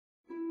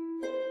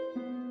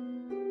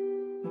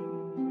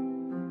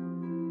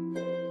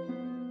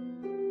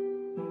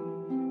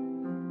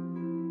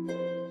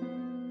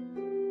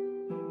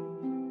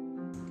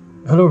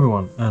Hello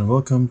everyone and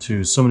welcome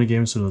to So Many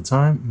Games All the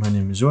Time. My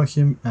name is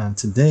Joachim and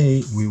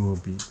today we will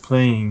be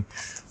playing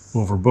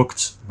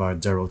Overbooked by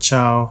Daryl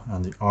Chow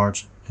and the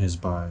art is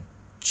by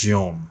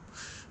Gyom.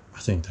 I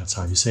think that's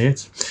how you say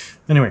it.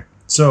 Anyway,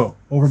 so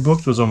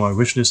Overbooked was on my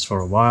wishlist for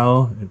a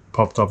while. It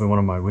popped up in one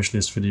of my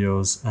wishlist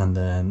videos and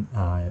then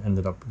I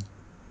ended up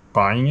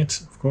buying it,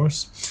 of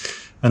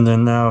course. And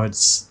then now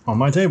it's on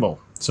my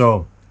table.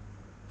 So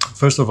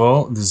first of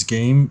all, this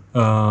game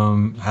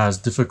has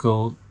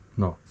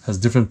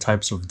different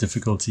types of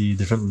difficulty,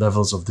 different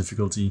levels of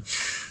difficulty,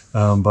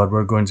 but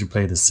we're going to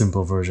play the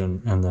simple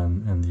version, and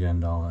then in the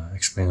end I'll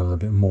explain a little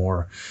bit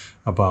more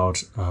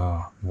about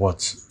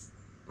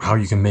how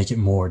you can make it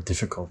more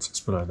difficult, let's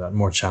put it like that,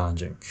 more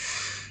challenging.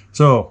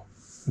 So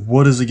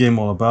what is the game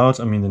all about?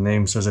 I mean, the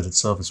name says it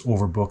itself, it's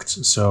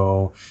Overbooked,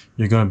 so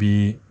you're going to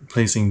be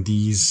placing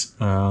these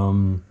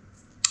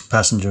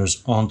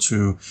passengers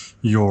onto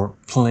your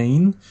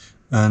plane,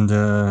 and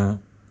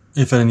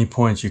if at any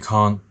point you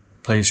can't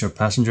place your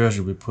passengers,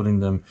 you'll be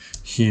putting them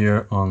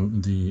here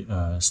on the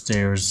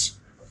stairs,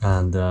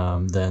 and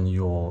then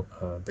you'll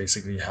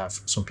basically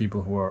have some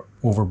people who are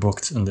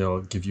overbooked and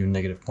they'll give you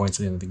negative points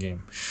at the end of the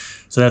game.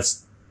 So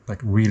that's like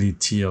really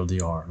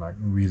TLDR, like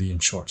really in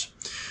short.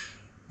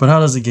 But how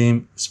does the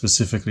game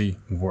specifically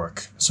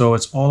work? So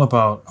it's all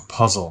about a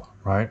puzzle,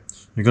 right?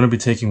 You're going to be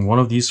taking one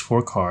of these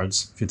 4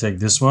 cards. If you take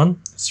this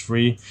one, it's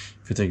free.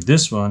 If you take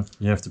this one,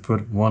 you have to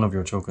put one of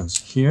your tokens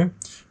here,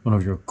 one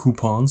of your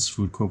coupons,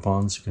 food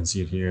coupons. You can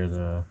see it here,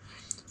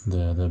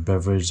 the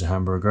beverage, the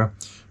hamburger.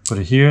 Put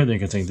it here, then you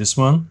can take this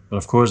one. But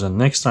of course, the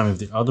next time if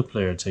the other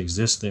player takes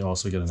this, they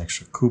also get an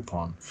extra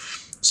coupon.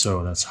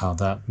 So that's how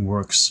that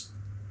works.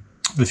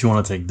 If you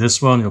want to take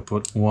this one, you'll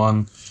put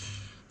 1,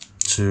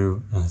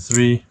 2, and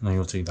 3, and then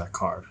you'll take that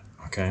card.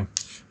 Okay.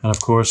 And of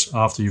course,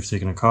 after you've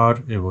taken a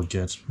card, it will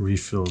get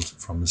refilled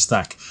from the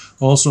stack.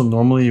 Also,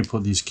 normally you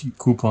put these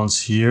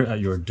coupons here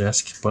at your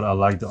desk, but I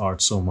like the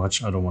art so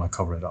much, I don't want to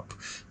cover it up.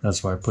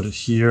 That's why I put it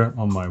here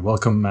on my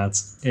welcome mat,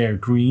 air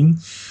green,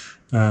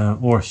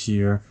 or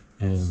here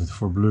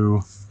for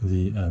blue,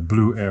 the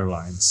blue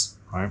airlines,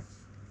 right?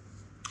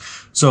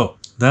 So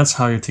that's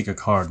how you take a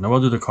card. Now, what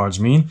do the cards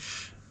mean?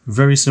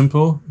 Very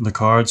simple. The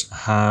cards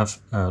have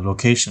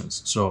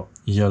locations. So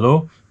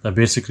yellow, that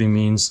basically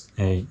means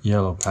a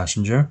yellow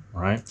passenger,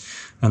 right?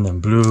 And then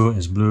blue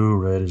is blue,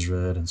 red is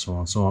red, and so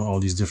on, all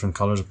these different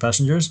colors of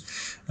passengers.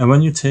 And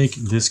when you take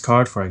this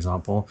card, for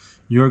example,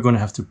 you're going to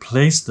have to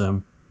place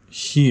them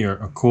here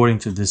according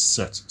to this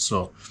set.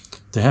 So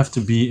they have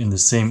to be in the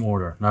same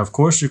order. Now, of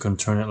course, you can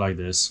turn it like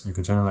this, you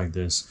can turn it like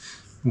this,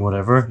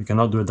 whatever. You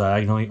cannot do it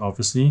diagonally,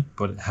 obviously,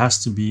 but it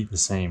has to be the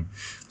same.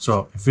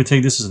 So if we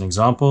take this as an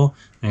example,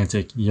 and you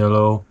take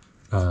yellow,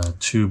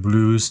 2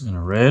 blues, and a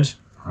red,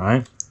 all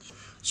right?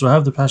 So I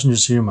have the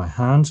passengers here in my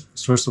hand.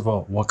 So first of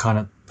all, what kind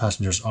of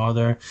passengers are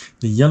there?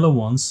 The yellow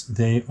ones,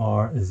 they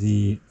are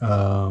the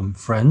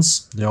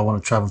friends. They all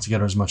want to travel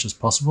together as much as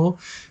possible.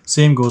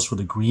 Same goes for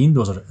the green.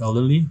 Those are the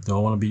elderly. They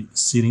all want to be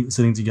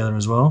sitting together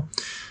as well.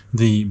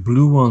 The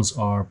blue ones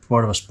are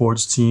part of a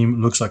sports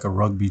team. Looks like a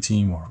rugby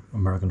team or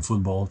American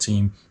football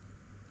team.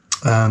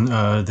 And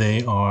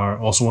they are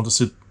also want to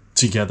sit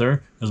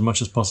together as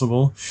much as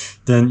possible.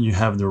 Then you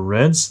have the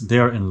reds. They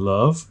are in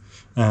love.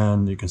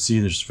 And you can see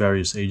there's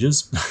various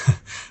ages.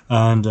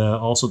 And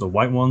also the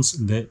white ones,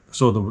 the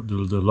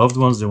loved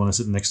ones, they want to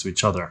sit next to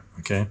each other,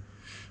 okay?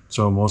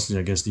 So mostly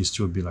I guess these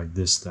two would be like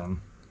this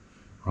then,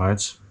 right?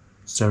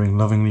 Staring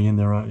lovingly in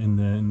their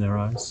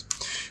eyes,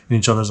 in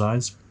each other's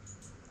eyes.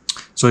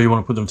 So you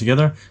want to put them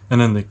together.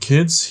 And then the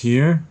kids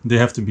here, they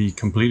have to be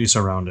completely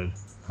surrounded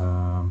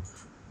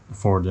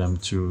for them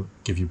to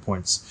give you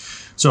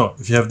points. So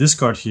if you have this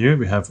card here,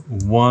 we have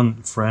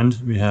 1 friend,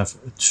 we have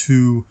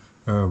 2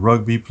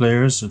 rugby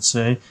players, let's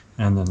say,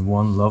 and then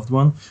 1 loved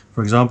one.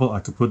 For example,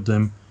 I could put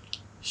them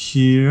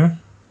here,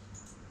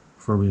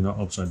 probably not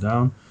upside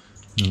down,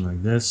 and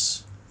like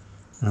this,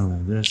 and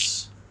like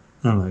this,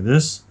 and like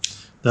this.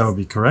 That would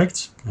be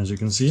correct, as you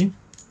can see.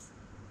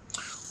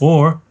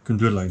 Or you can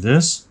do it like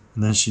this,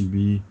 and then she'd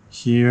be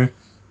here,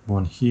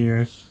 1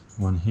 here,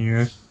 1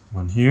 here,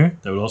 1 here.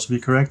 That would also be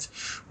correct.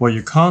 What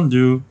you can't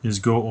do is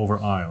go over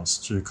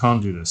aisles, so you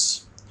can't do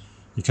this.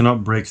 You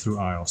cannot break through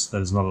aisles.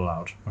 That is not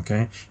allowed,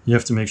 okay? You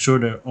have to make sure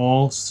they're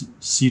all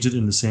seated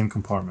in the same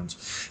compartment.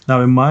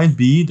 Now, it might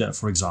be that,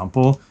 for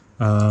example,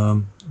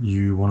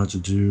 you wanted to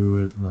do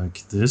it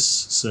like this,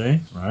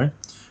 say, right?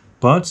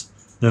 But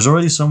there's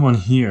already someone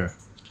here.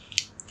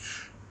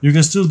 You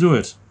can still do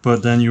it,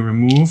 but then you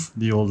remove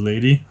the old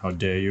lady. How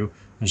dare you?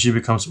 And she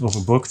becomes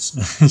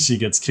overbooked and she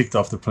gets kicked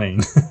off the plane.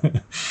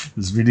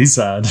 It's really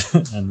sad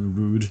and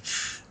rude.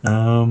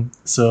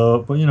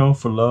 But you know,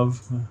 for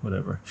love,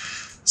 whatever.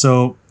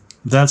 So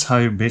that's how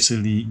you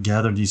basically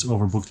gather these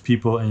overbooked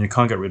people, and you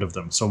can't get rid of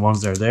them. So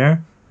once they're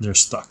there, they're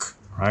stuck,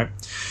 right?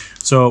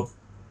 So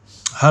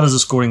how does the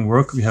scoring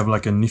work? We have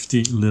like a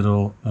nifty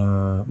little,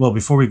 well,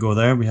 before we go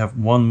there, we have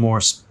one more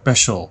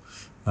special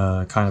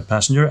kind of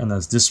passenger, and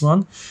that's this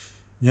one.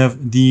 You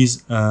have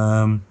these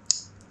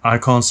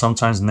icons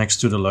sometimes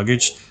next to the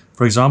luggage. For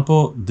For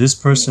example, this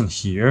person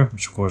here,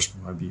 which of course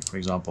might be, for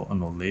example,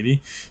 an old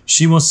lady,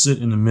 she wants to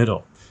sit in the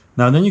middle.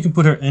 Now then you can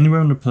put her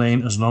anywhere on the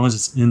plane as long as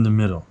it's in the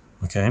middle,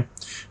 okay?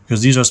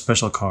 Because these are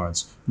special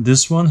cards.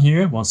 This one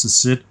here wants to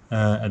sit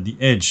at the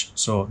edge,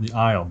 so the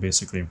aisle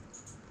basically.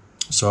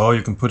 So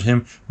you can put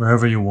him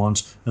wherever you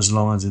want as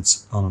long as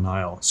it's on an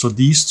aisle. So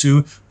these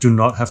two do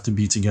not have to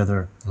be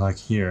together like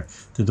here.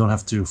 They don't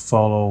have to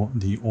follow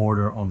the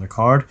order on the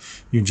card.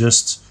 You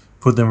just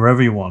put them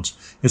wherever you want.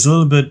 It's a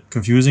little bit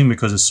confusing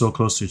because it's so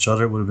close to each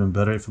other. It would have been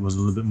better if it was a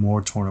little bit more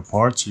torn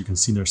apart so you can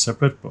see they're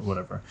separate, but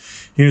whatever.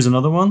 Here's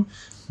another one.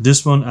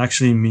 This one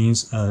actually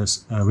means a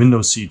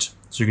window seat.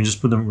 So you can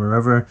just put them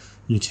wherever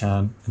you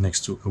can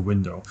next to a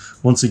window.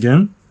 Once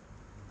again,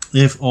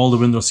 if all the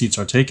window seats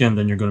are taken,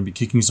 then you're going to be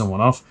kicking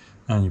someone off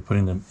and you're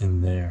putting them in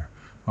there.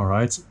 All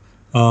right.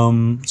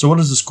 So what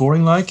is the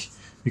scoring like?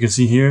 You can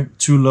see here,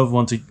 two loved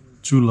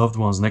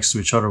ones next to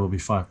each other will be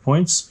 5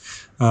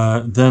 points.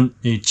 Then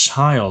a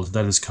child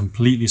that is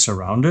completely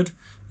surrounded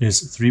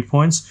is 3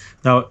 points.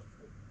 Now,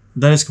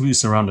 that is completely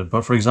surrounded.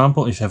 But for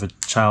example, if you have a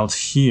child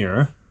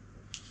here,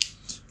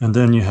 and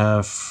then you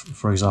have,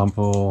 for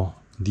example,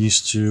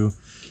 these two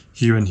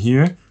here and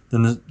here,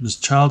 then this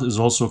child is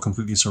also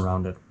completely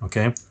surrounded,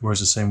 okay? Whereas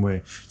the same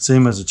way.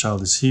 Same as the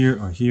child is here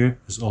or here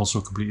is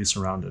also completely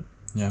surrounded,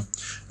 yeah?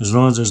 As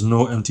long as there's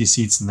no empty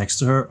seats next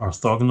to her,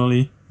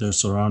 orthogonally, they're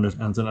surrounded.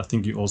 And then I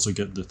think you also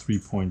get the 3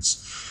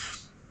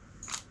 points.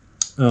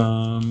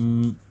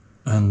 And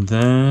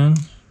then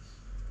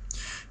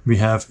we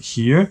have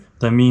here,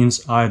 that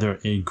means either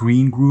a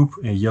green group,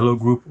 a yellow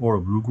group, or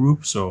a blue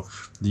group. So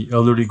the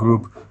elderly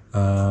group,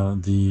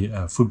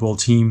 the football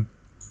team,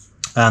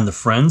 and the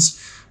friends.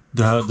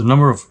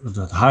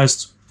 The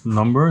highest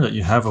number that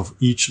you have of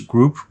each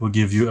group will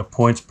give you a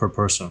point per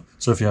person.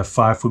 So if you have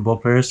 5 football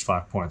players,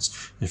 5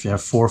 points. If you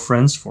have 4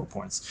 friends, 4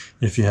 points.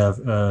 If you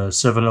have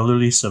 7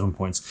 elderly, 7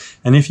 points.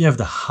 And if you have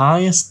the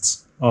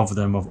highest of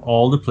them, of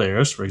all the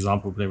players, for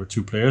example, there were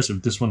 2 players,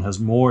 if this one has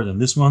more than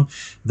this one,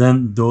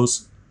 then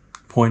those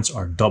points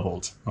are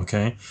doubled,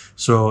 okay?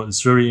 So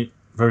it's very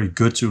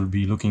good to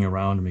be looking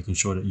around and making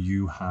sure that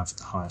you have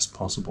the highest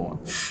possible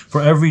one.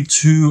 For every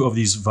 2 of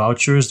these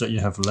vouchers that you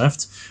have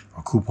left,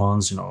 or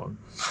coupons, you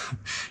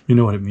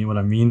know what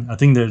I mean. I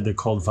think they're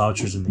called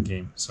vouchers in the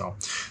game. So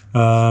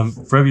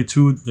for every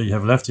 2 that you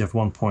have left, you have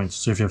 1 point.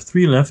 So if you have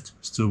 3 left,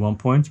 still 1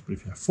 point. But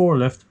if you have 4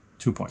 left,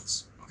 2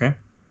 points, okay?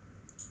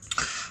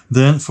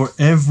 Then for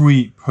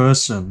every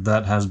person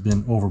that has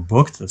been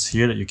overbooked, that's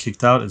here, that you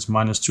kicked out, it's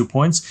 -2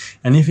 points.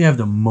 And if you have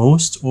the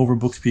most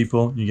overbooked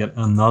people, you get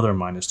another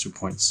 -2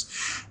 points.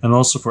 And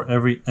also for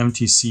every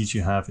empty seat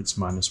you have, it's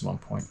 -1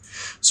 point.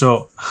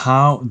 So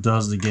how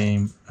does the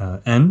game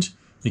end?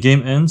 The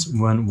game ends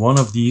when one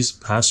of these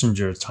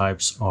passenger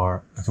types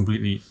are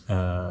completely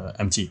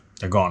empty.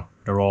 They're gone.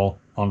 They're all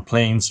on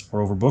planes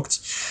or overbooked.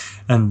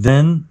 And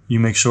then you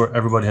make sure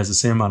everybody has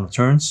the same amount of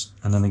turns,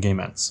 and then the game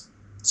ends.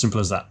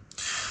 Simple as that.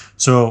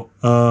 So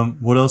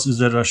what else is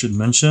there that I should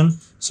mention?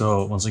 So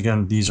once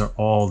again, these are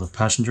all the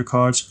passenger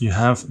cards. You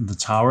have the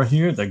tower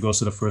here that goes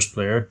to the first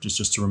player,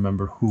 just to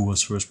remember who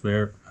was first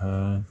player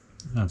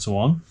and so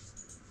on.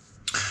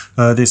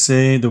 They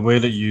say the way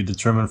that you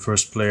determine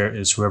first player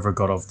is whoever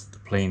got off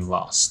the plane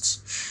last.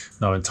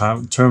 Now in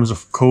terms of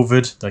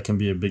COVID, that can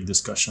be a big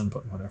discussion,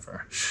 but whatever.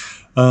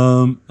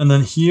 And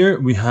then here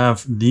we have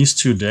these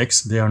 2 decks.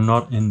 They are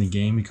not in the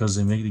game because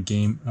they make the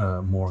game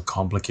more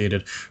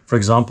complicated. For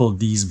example,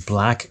 these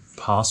black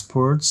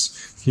passports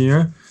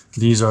here,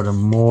 these are the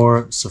more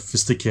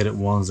sophisticated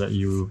ones that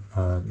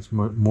it's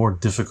more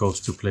difficult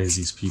to play as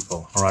these people.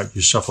 All right,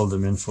 you shuffle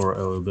them in for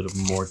a little bit of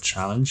more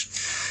challenge.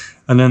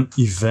 And then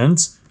event,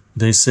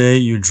 they say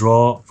you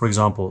draw, for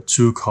example,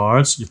 2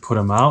 cards, you put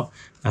them out,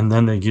 and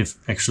then they give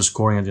extra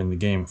scoring at the end of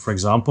the game. For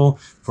example,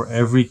 for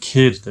every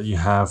kid that you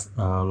have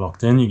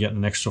locked in, you get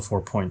an extra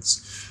 4 points.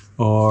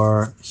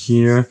 Or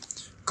here,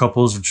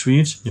 couples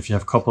retreat. If you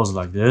have couples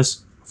like this,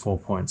 4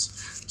 points.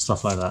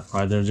 Stuff like that,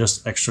 right? They're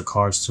just extra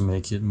cards to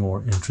make it more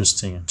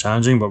interesting and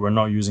challenging, but we're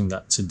not using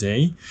that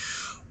today.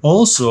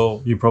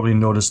 Also, you probably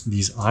noticed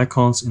these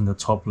icons in the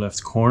top left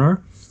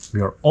corner.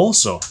 We are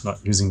also not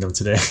using them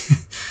today.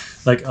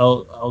 Like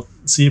I'll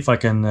see if I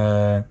can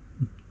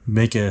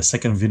make a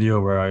second video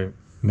where I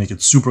make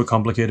it super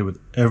complicated with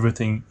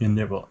everything in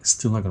there. Well, it's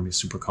still not going to be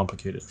super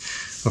complicated.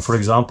 But for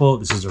example,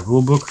 this is the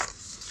rule book.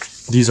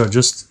 These are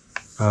just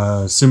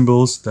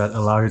symbols that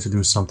allow you to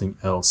do something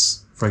else.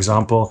 For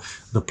example,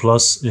 the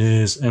plus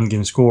is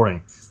endgame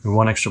scoring.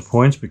 1 extra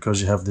point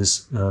because you have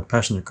this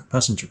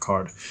passenger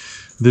card.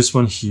 This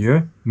one here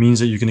means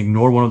that you can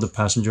ignore one of the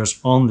passengers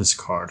on this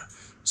card.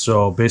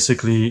 So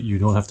basically, you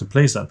don't have to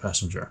place that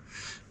passenger.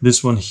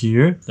 This one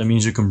here, that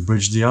means you can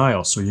bridge the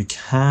aisle. So you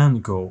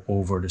can go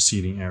over the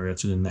seating area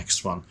to the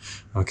next one.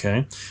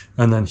 Okay.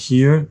 And then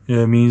here,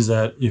 it means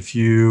that if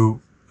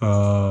you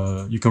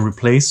can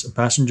replace a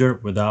passenger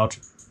without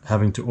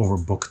having to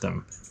overbook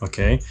them.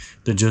 Okay.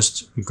 They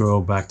just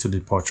go back to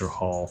departure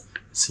hall,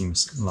 it seems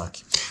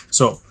like.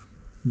 So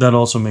that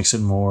also makes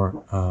it more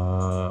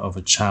of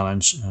a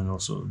challenge, and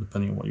also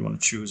depending on what you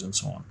want to choose and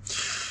so on.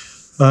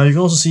 You can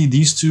also see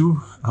these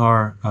two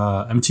are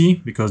empty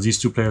because these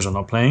two players are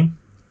not playing.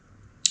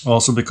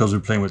 Also, because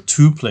we're playing with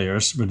 2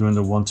 players, we're doing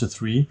the 1 to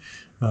 3.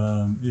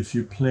 If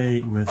you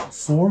play with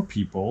 4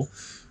 people,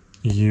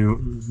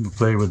 you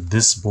play with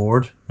this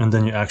board, and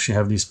then you actually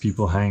have these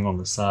people hanging on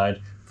the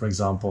side. For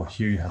example,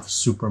 here you have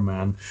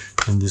Superman.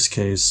 In this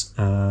case,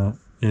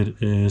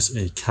 it is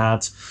a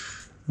cat.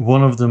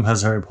 One of them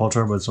has Harry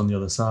Potter, but it's on the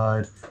other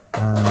side.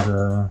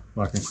 And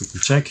I can quickly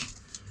check.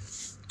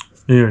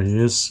 Here he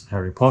is,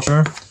 Harry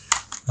Potter.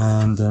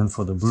 And then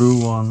for the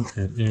blue one,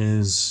 it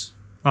is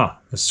a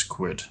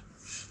squid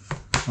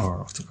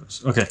or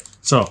octopus. Okay,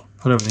 so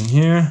put everything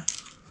here.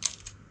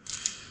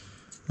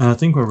 And I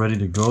think we're ready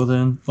to go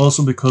then.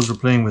 Also, because we're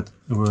playing with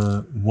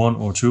 1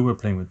 or 2, we're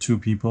playing with 2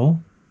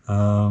 people.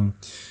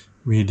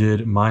 We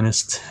did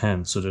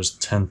 -10, so there's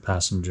 10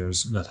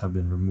 passengers that have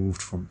been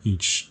removed from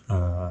each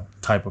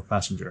type of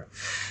passenger.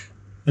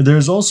 And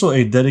there's also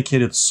a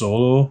dedicated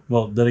solo.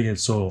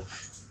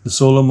 The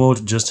solo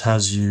mode just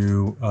has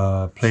you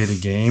play the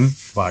game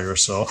by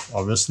yourself,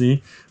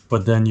 obviously,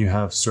 but then you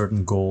have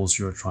certain goals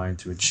you're trying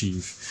to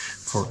achieve.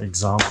 For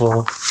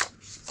example,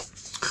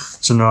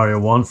 scenario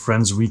 1,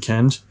 Friends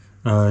Weekend.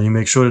 You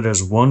make sure that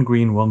there's 1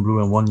 green, 1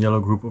 blue, and 1 yellow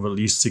group of at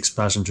least 6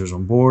 passengers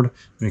on board.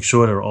 Make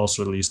sure there are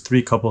also at least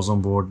 3 couples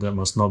on board that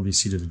must not be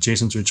seated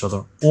adjacent to each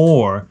other,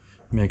 or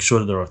make sure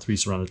that there are 3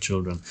 surrounded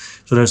children.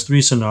 So there's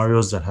 3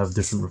 scenarios that have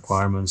different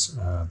requirements,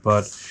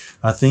 but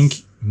I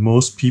think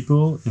most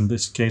people in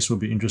this case will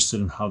be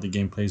interested in how the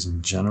game plays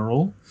in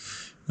general,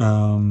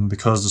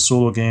 because the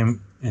solo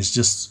game is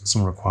just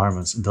some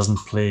requirements. It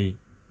doesn't play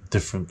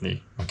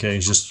differently. Okay,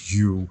 it's just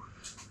you,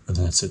 and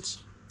that's it.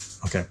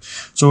 Okay,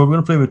 so we're going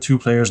to play with 2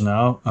 players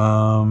now.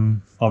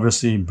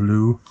 Obviously,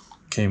 blue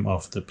came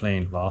off the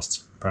plane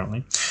last,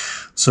 apparently.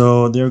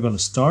 So they're going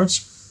to start.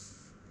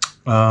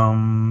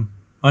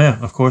 Oh yeah,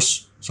 of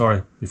course,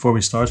 sorry, before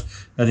we start,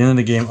 at the end of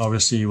the game,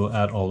 obviously, you will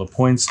add all the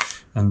points,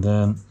 and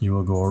then you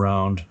will go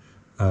around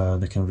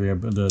the conveyor,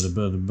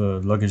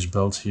 the luggage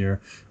belt here,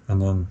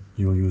 and then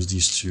you will use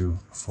these 2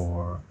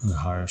 for the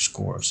higher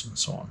scores and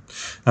so on.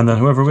 And then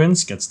whoever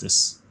wins gets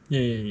this.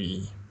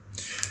 Yay!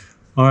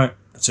 All right.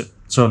 That's it.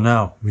 So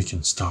now we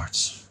can start.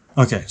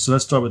 Okay, so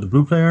let's start with the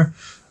blue player.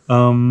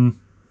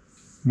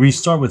 We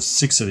start with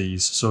 6 of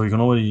these, so you can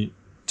already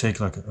take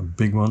like a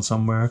big one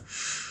somewhere.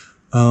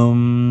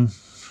 But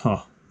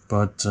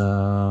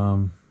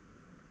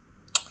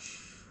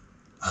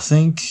I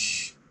think,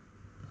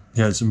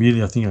 yeah, it's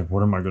immediately I think like,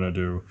 what am I gonna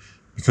do?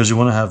 Because you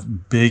want to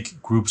have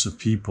big groups of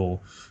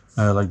people.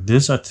 Like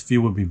this, I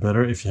feel would be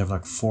better if you have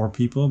like 4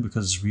 people,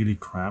 because it's really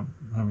cramped.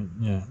 I mean,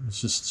 yeah, it's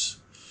just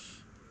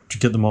to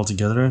get them all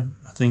together.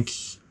 I think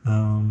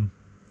I'll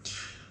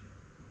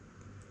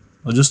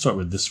just start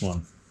with this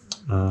one.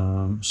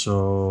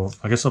 So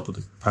I guess I'll put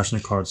the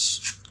passenger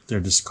cards. They're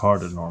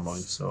discarded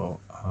normally,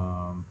 so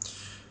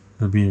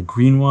it'll be a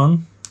green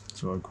one,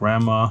 so a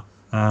grandma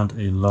and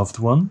a loved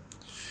one.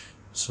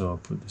 So I'll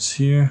put this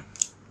here,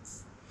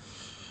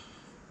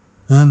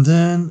 and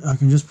then I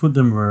can just put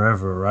them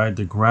wherever, right?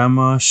 The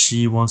grandma,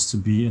 she wants to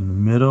be in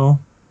the middle,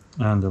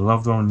 and the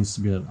loved one needs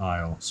to be at an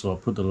aisle. So I'll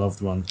put the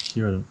loved one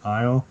here at an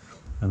aisle,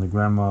 and the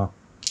grandma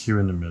here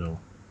in the middle.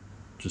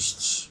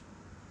 Just,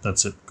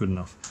 that's it, good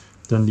enough.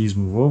 Then these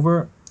move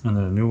over, and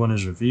then a new one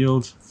is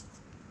revealed.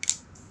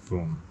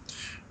 Boom.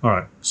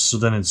 Alright, so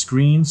then it's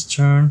green's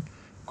turn.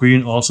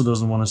 Green also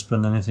doesn't want to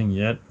spend anything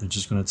yet. They're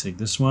just going to take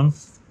this one.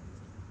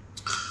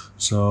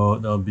 So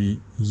that'll be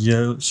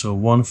yellow. So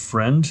 1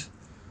 friend,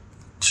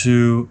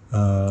 2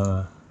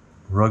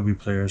 rugby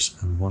players,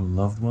 and 1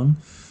 loved one.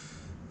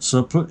 So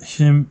I'll put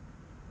him...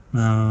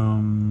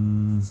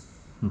 I'll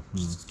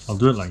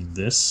do it like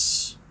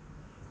this.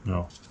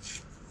 No.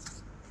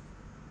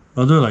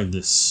 I'll do it like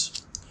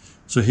this.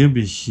 So he'll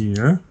be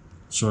here.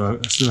 So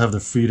I still have the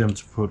freedom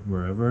to put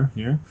wherever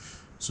here.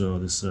 So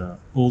this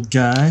old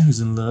guy who's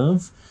in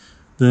love.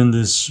 Then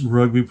this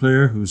rugby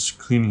player who's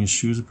cleaning his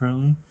shoes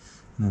apparently.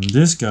 And then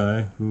this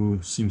guy who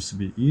seems to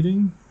be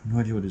eating. No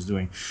idea what he's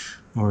doing.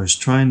 Or is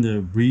trying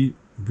the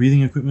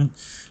breathing equipment.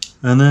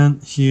 And then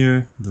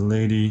here the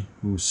lady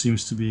who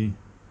seems to be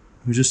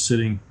who's just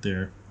sitting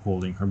there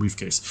holding her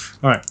briefcase.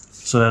 Alright,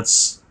 so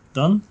that's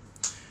done.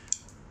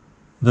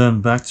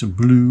 Then back to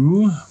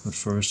blue. But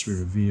first we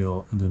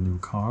reveal the new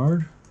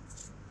card.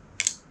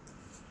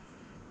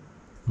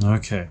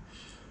 Okay,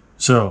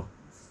 so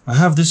I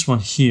have this one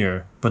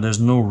here, but there's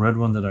no red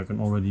one that I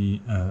can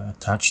already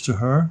attach to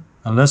her,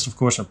 unless of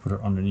course I put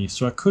her underneath.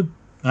 So I could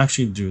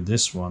actually do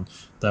this one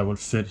that would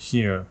fit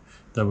here,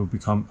 that would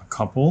become a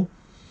couple,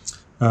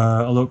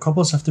 although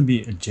couples have to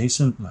be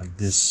adjacent like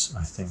this,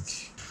 I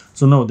think.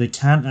 So no, they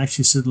can't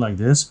actually sit like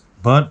this,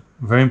 but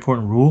very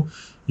important rule,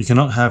 you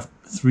cannot have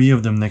 3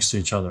 of them next to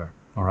each other.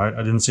 All right,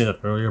 I didn't say that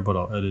earlier, but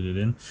I'll edit it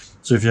in.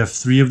 So if you have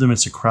 3 of them,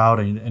 it's a crowd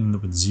and you end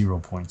up with 0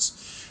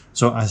 points.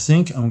 So I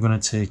think I'm going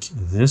to take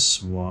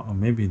this one, or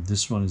maybe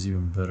this one is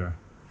even better.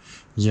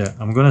 Yeah,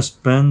 I'm going to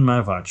spend my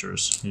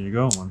vouchers. Here you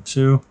go, 1,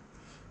 2,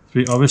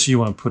 3. Obviously, you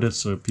want to put it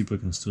so people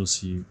can still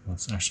see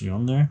what's actually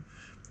on there.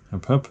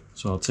 Up.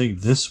 So I'll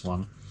take this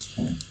one.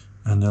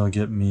 and that'll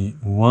get me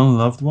one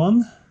loved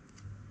one.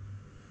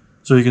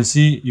 So you can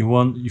see, if you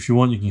want,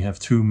 you can have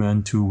 2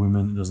 men, 2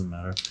 women. It doesn't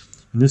matter.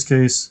 In this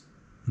case,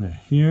 they're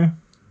here.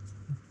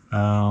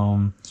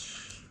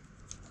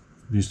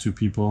 These 2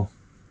 people.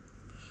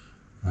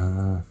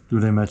 Do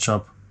they match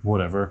up?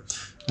 Whatever.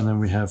 And then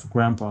we have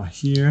grandpa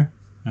here,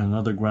 and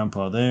another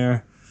grandpa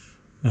there.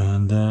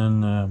 And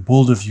then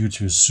bold of you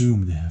to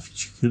assume they have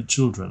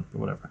children, but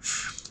whatever.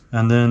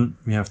 And then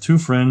we have 2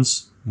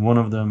 friends, one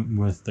of them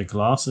with the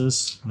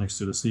glasses next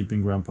to the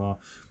sleeping grandpa,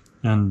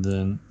 and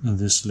then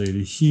this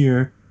lady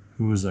here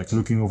who is like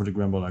looking over the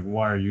grandpa like,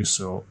 why are you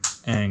so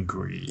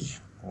angry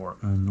or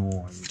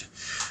annoyed?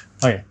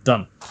 Okay,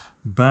 done.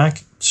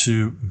 Back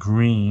to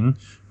green,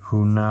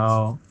 who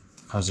now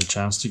has a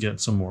chance to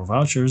get some more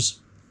vouchers,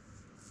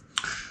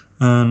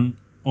 and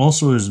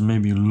also is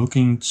maybe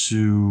looking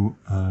to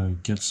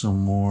get some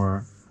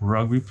more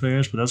rugby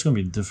players, but that's going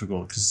to be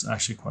difficult because it's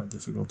actually quite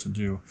difficult to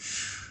do.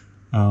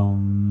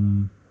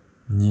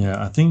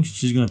 Yeah, I think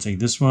she's going to take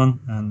this one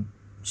and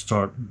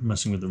start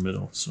messing with the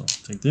middle. So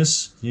take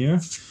this here,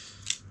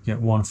 get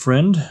 1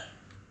 friend,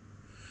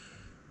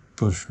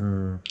 put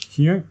her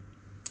here.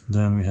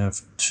 Then we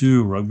have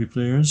 2 rugby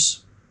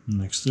players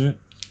next to it.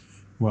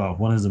 Wow,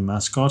 one is the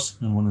mascot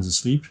and one is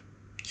asleep.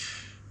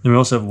 Then we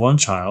also have 1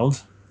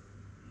 child.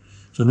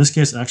 So in this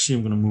case, actually,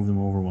 I'm going to move them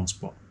over 1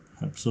 spot.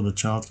 So the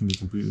child can be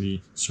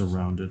completely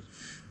surrounded.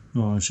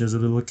 Oh, and she has a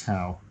little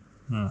cow.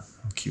 Ah,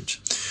 how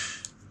cute.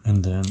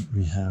 And then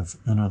we have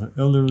another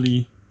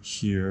elderly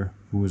here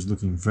who is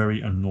looking very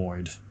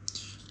annoyed.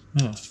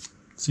 Yeah,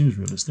 seems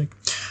realistic.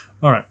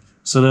 All right,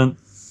 so then,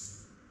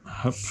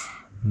 hop,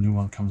 new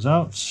one comes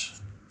out.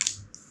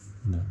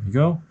 There we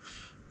go.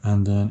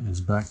 And then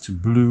it's back to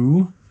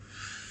blue.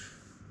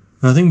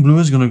 I think blue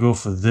is going to go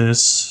for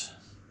this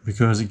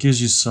because it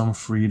gives you some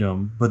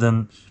freedom. But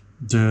then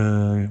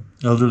the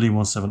elderly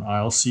wants to have an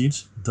aisle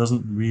seat. It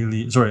doesn't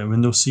really, sorry, a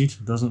window seat.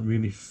 It doesn't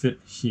really fit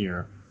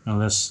here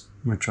unless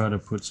we try to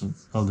put some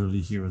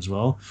elderly here as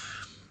well.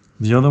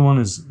 The other one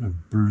is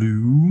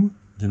blue.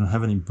 They don't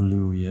have any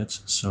blue yet.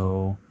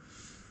 So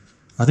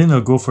I think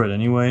they'll go for it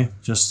anyway,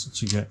 just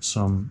to get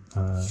some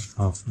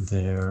of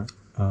their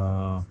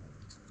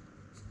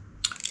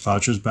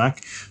vouchers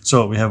back.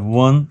 So we have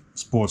 1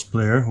 sports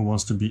player who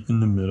wants to be in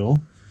the middle,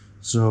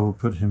 so we'll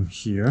put him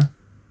here.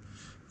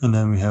 And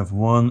then we have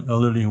 1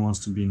 elderly who wants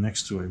to be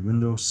next to a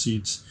window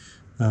seat.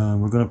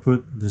 We're going to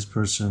put this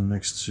person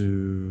next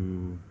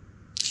to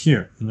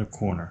here in the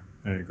corner.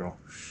 There you go.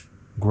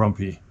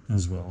 Grumpy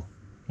as well.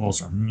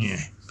 Also, yeah.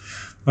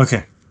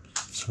 Okay,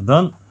 so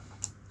done.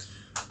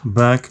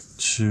 Back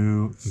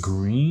to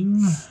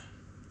green.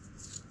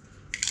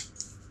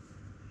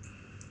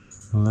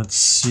 Let's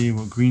see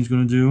what green's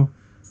going to do.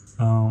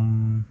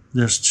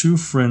 There's 2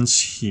 friends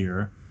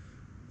here,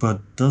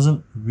 but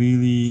doesn't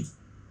really...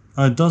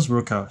 it does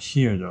work out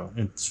here though.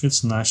 It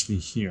fits nicely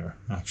here,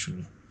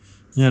 actually.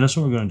 Yeah, that's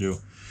what we're going to do.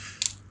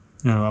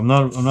 You know, I'm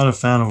not a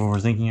fan of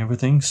overthinking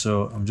everything,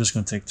 so I'm just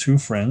going to take 2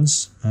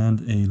 friends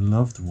and a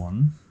loved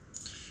one.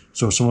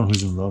 So someone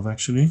who's in love,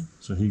 actually.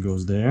 So he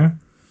goes there.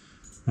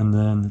 And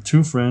then the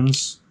 2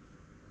 friends,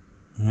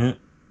 yeah,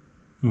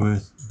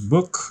 with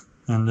book,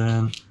 and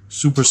then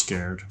super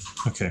scared.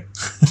 Okay.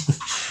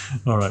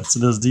 All right, so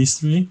there's these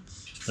 3.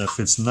 That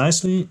fits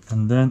nicely.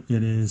 And then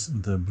it is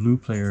the blue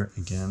player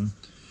again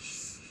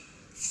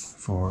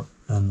for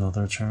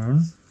another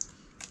turn.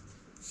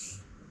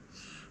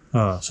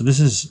 So this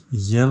is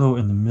yellow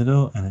in the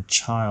middle and a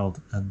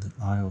child at the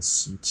aisle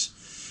seat.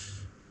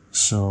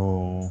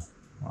 So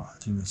I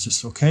think that's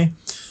just okay.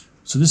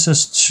 So this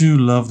has 2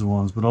 loved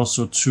ones, but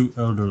also 2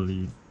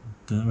 elderly,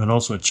 but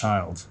also a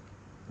child.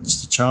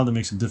 It's the child that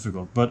makes it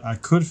difficult, but I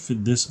could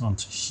fit this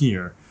onto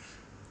here.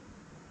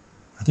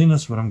 I think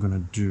that's what I'm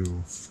gonna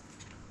do.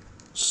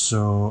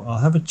 So I'll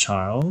have a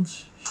child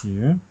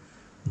here.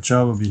 The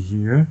child will be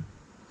here.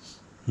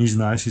 He's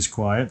nice, he's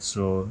quiet,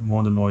 so it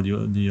won't annoy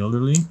the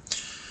elderly.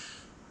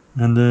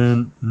 And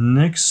then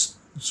next,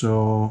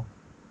 so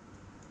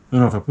I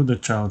don't know, if I put the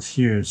child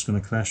here, it's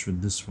going to clash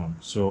with this one.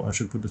 So I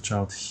should put the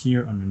child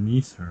here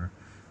underneath her.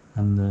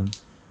 And then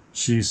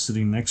she's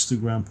sitting next to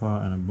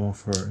grandpa, and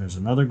above her is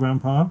another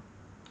grandpa.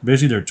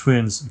 Basically, they're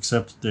twins,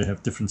 except they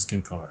have different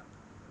skin color.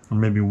 Or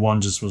maybe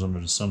one just was under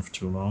the sun for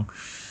too long.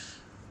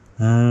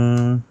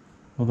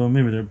 Although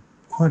maybe they're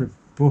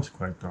both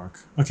quite dark.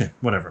 Okay,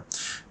 whatever.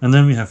 And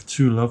then we have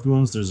 2 loved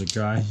ones. There's a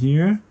guy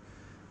here,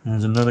 and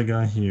there's another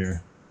guy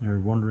here. They're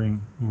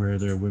wondering where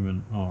their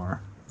women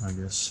are, I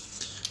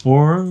guess.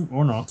 Or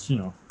not, you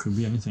know, could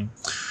be anything.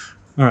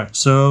 Alright,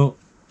 so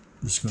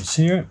this goes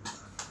here.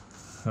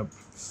 Up,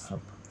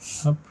 up,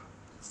 up.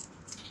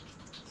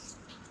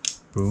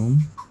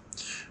 Boom.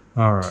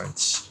 Alright,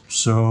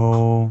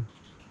 so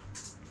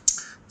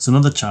it's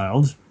another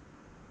child.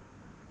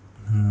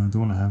 I don't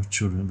want to have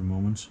children at the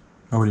moment.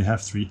 I already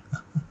have 3.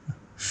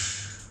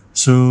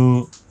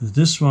 So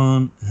this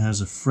one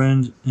has a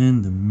friend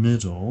in the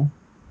middle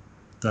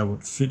that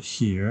would fit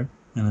here,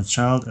 and a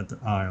child at the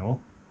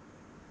aisle,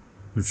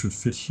 which would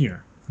fit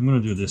here. I'm gonna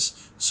do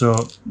this.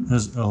 So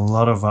there's a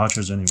lot of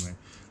vouchers anyway.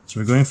 So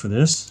we're going for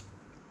this.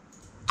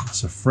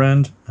 It's a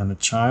friend and a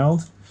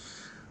child.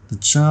 The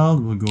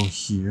child will go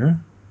here.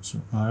 So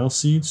aisle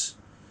seats.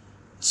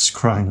 It's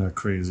crying like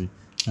crazy.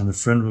 And the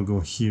friend will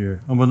go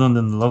here. Oh, but then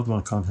the loved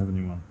one can't have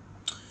anyone.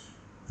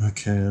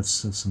 Okay,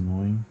 that's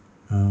annoying.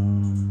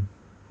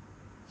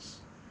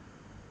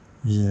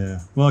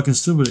 Yeah. Well, I can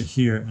still put it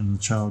here and the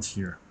child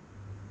here.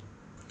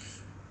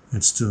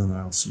 It's still an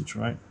aisle seat,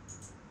 right?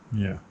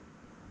 Yeah.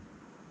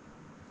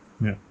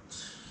 Yeah.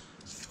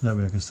 That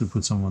way I can still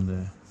put someone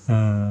there.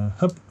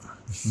 Up.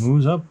 It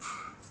moves up.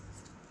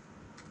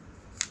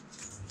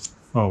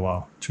 Oh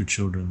wow, 2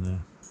 children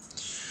there.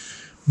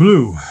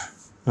 Blue.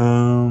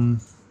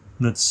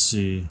 Let's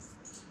see.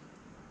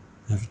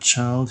 I have a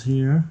child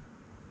here.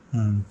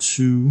 And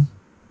 2.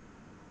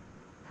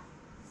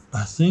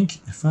 I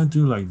think if I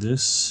do like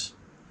this.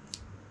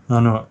 Oh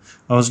no,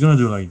 I was gonna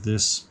do like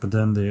this, but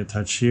then they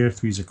attach here,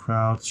 3's a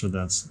crowd, so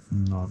that's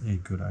not a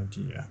good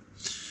idea.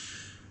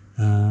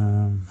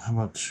 How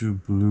about 2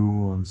 blue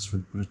ones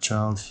with a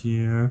child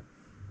here,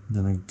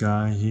 then a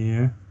guy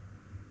here.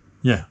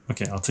 Yeah,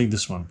 okay, I'll take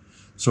this one.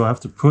 So I have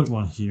to put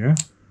one here,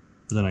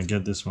 but then I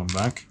get this one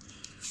back.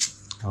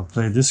 I'll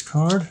play this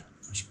card,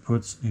 which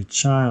puts a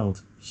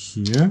child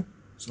here.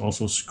 It's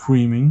also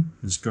screaming,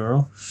 this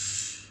girl.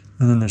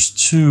 And then there's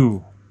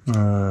 2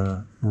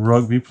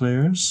 rugby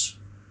players.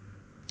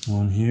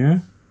 One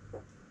here,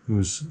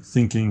 who's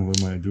thinking,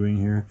 what am I doing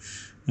here?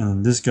 And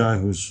then this guy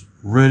who's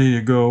ready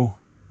to go,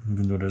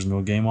 even though there's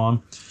no game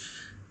on.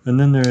 And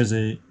then there is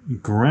a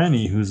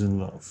granny who's in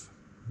love.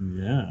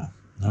 Yeah,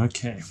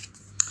 okay.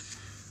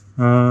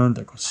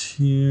 That goes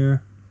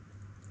here.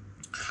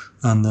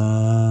 And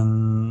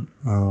then,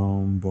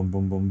 boom,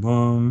 boom, boom,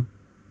 boom.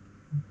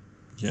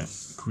 Yeah,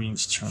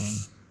 green's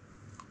turn.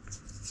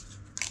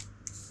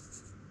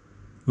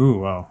 Ooh,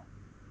 wow.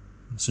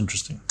 That's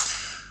interesting.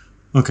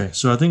 Okay,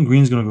 so I think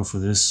green's gonna go for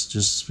this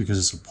just because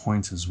it's a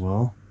point as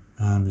well.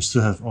 And they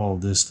still have all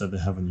this that they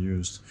haven't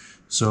used.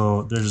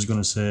 So they're just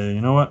gonna say,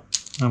 you know what?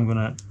 I'm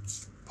gonna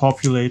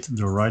populate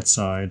the right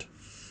side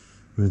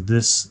with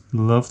this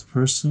loved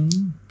person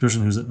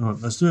who's, no,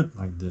 let's do it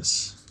like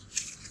this.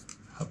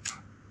 Up.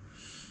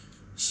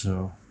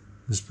 So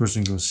this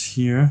person goes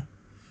here,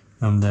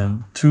 and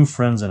then 2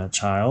 friends and a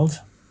child.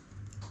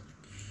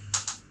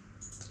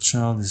 The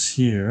child is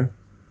here,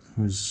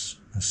 who's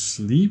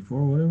asleep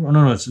or whatever. Oh,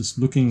 no, it's just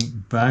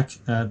looking back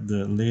at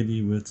the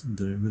lady with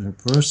her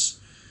purse.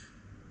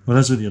 Well,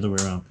 let's do it the other way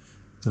around.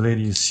 The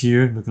lady is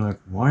here, looking like,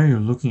 why are you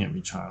looking at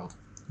me, child?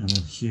 And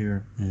then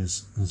here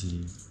is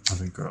the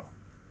other girl.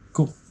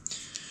 Cool.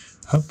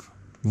 Up,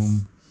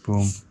 boom,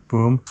 boom,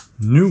 boom.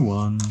 New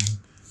one.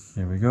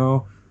 There we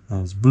go.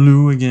 And it's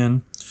blue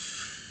again.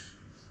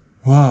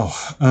 Wow.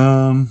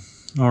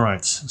 All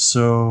right.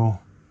 So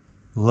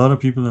a lot of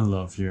people in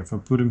love here. If I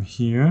put him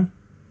here,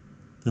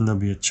 then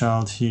there'll be a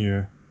child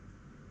here,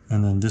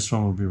 and then this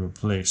one will be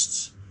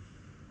replaced.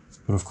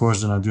 But of course,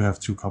 then I do have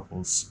 2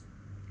 couples.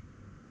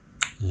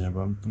 Yeah,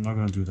 but I'm not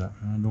gonna do that.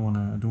 I don't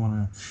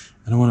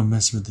wanna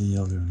mess with the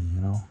elderly.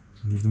 You know,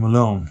 leave them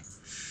alone.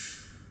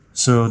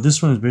 So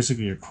this one is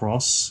basically a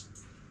cross.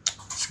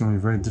 It's gonna be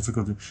very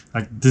difficult to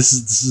like. This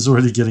is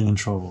already getting in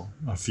trouble,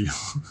 I feel.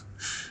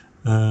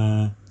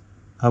 How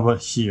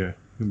about here?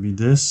 It could be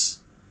this,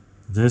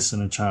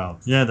 and a child.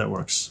 Yeah, that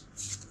works.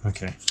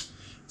 Okay.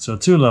 So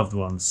 2 loved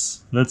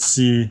ones. Let's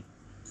see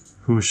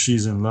who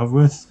she's in love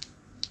with.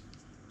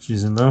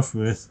 She's in love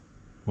with,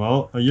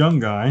 well, a young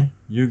guy.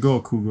 You go,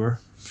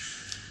 Cougar.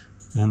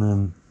 And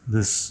then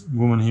this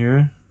woman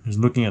here is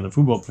looking at the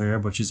football player,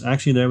 but she's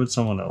actually there with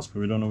someone else,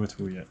 but we don't know with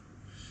who yet.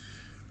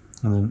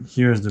 And then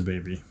here's the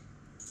baby.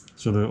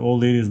 So the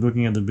old lady is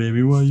looking at the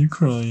baby. Why are you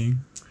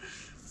crying?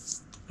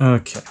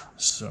 Okay,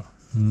 so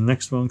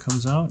next one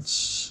comes out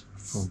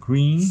for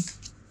green.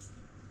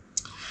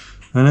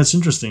 And that's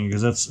interesting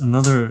because that's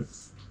another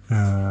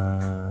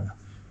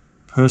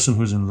person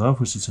who's in love,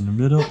 who sits in the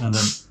middle, and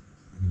then,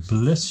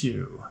 bless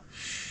you,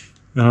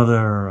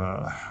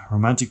 another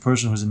romantic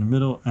person who's in the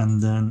middle,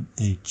 and then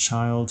a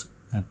child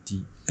at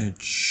the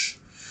edge.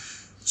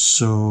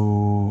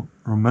 So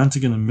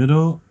romantic in the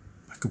middle,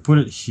 I could put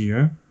it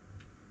here.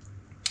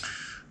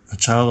 A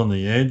child on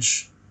the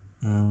edge,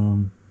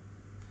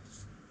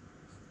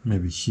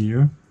 maybe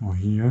here or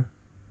here.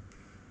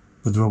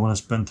 But do I want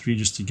to spend 3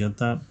 just to get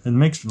that? It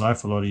makes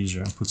life a lot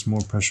easier and puts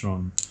more pressure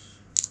on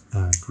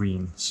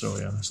green. So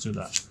yeah, let's do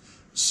that.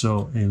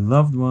 So a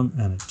loved one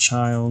and a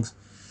child.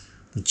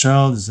 The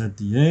child is at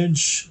the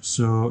edge.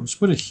 So let's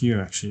put it here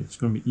actually. It's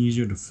going to be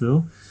easier to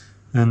fill.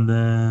 And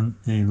then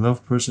a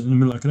loved person in the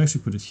middle. I could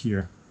actually put it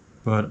here.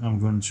 But I'm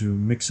going to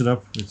mix it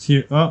up with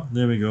here. Oh,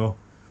 there we go.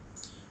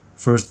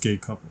 First gay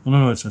couple. Oh,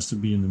 no, it has to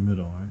be in the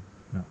middle, right?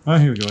 No. Oh,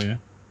 here we go, yeah.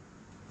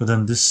 But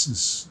then this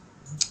is...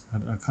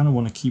 I kind of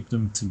want to keep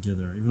them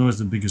together, even though it's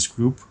the biggest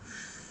group.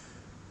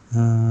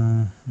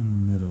 In the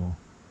middle.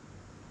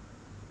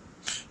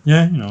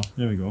 Yeah, you know,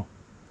 there we go.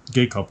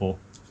 Gay couple.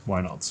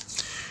 Why not?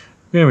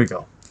 There we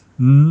go.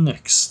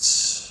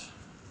 Next.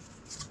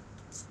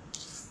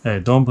 Hey,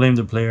 don't blame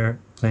the player.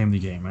 claim the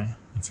game, eh?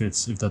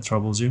 If that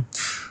troubles you.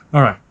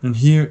 All right, and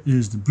here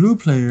is the blue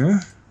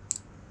player.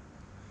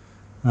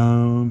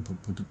 I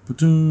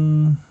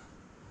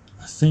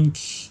think.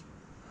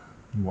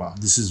 Wow,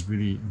 this is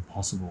really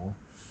impossible.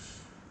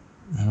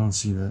 I don't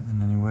see that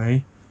in any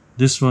way.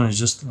 This one is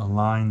just a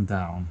line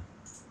down.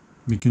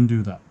 We can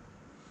do that.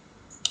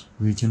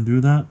 We can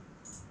do that,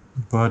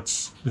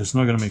 but it's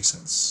not gonna make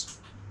sense.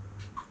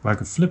 But I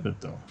could flip it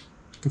though.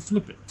 I could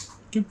flip it.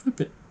 I can flip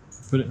it.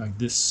 Put it like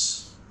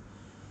this.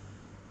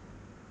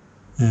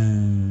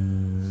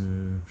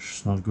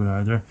 It's not good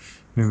either.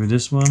 Maybe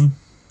this one.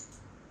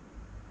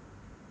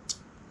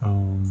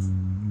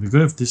 It'd be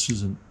good if this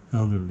was an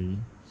elderly,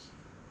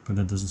 but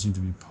that doesn't seem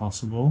to be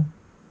possible.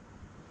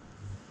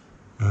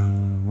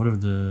 What if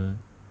the...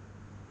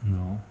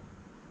 No.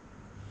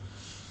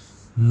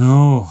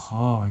 No!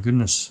 Oh my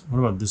goodness. What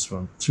about this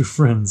one? 2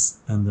 friends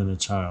and then a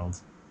child.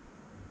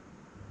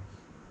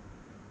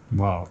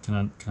 Wow,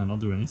 can I not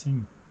do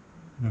anything?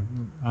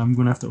 I'm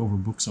gonna have to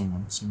overbook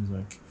someone, it seems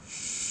like.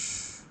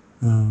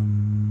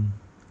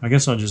 I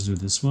guess I'll just do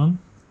this one.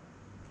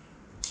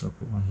 So I'll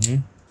put one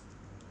here.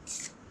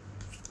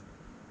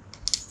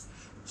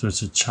 So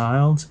it's a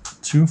child,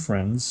 2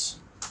 friends,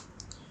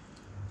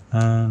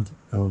 and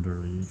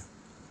elderly.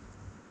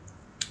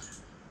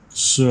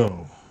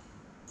 So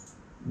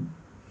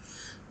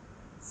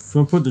if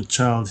I put the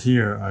child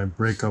here, I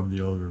break up the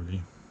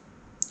elderly.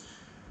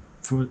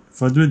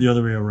 If I do it the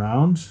other way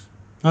around,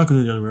 I can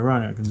do it the other way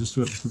around. I can just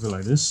do it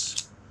like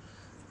this.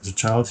 There's a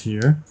child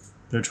here.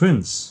 They're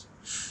twins,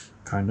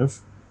 kind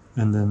of.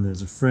 And then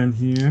there's a friend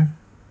here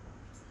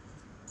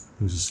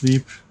who's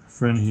asleep. A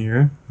friend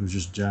here who's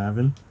just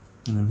jabbing.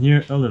 And then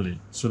here, elderly.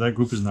 So that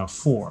group is now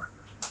 4,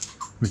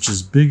 which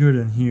is bigger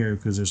than here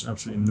because there's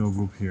absolutely no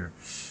group here.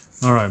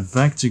 All right,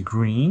 back to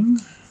green.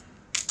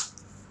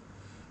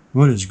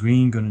 What is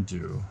green gonna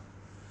do?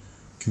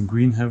 Can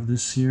green have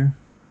this here?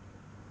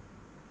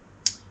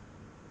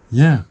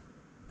 Yeah,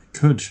 it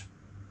could.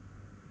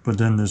 But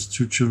then there's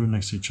 2 children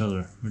next to each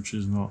other, which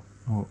is not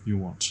what you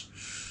want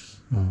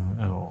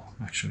at all,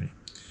 actually.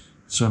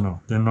 So no,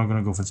 they're not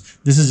gonna go for this.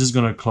 This is just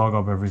gonna clog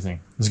up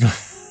everything. It's gonna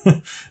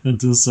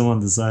until someone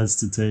decides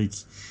to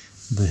take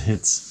the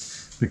hit,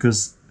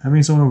 because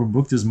having someone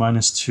overbooked is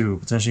 -2,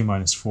 potentially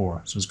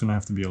 -4. So it's gonna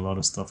have to be a lot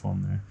of stuff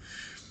on there.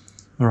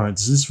 All right,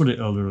 this is for the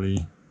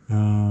elderly.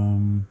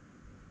 I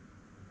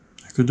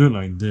could do it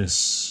like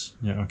this.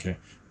 Yeah, okay.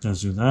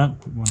 Let's do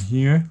that. Put one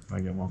here. I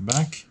get one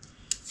back.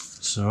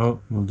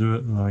 So we'll do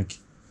it like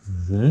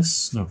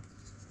this. No,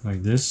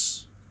 like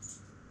this.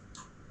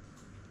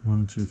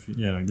 1, 2, 3.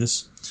 Yeah, like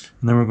this.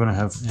 And then we're gonna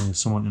have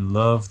someone in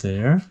love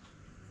there.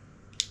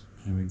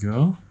 Here we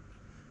go.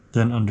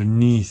 Then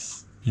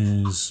underneath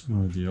is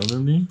one of the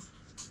elderly.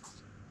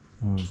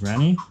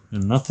 Granny.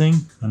 And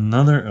nothing.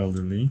 Another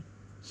elderly.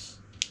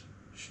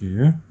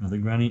 Here. Another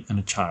granny and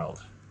a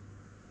child.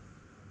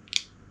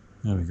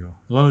 There we go.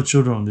 A lot of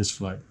children on this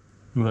flight.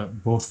 Well,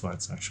 both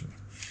flights actually.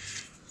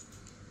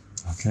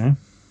 Okay.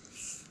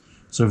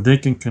 So if they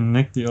can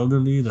connect the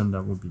elderly, then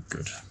that would be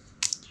good.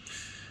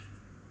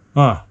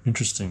 Ah,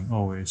 interesting.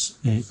 Always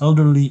a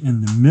elderly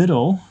in the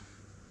middle,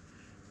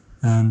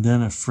 and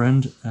then a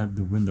friend at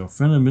the window.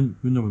 Friend at the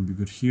window would be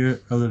good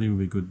here. Elderly would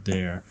be good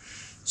there.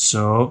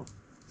 So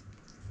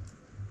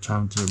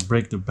time to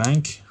break the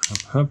bank.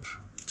 Up, up.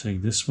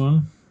 Take this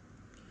one.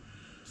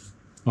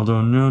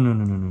 Although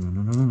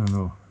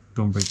no.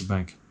 Don't break the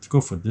bank. Let's go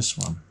for this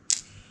one.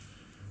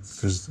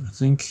 Because I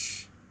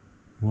think,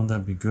 won't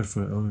that be good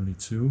for the elderly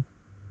too?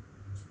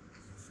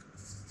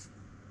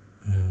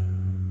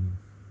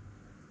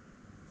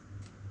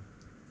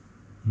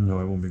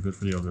 No, it won't be good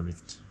for the elderly.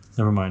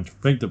 Never mind.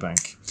 Break the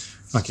bank.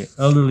 Okay,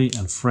 elderly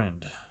and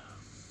friend.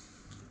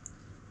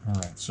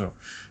 Alright, so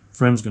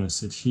friend's gonna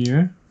sit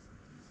here.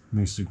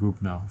 Makes the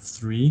group now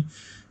 3.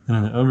 And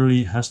then the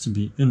elderly has to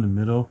be in the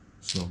middle.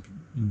 So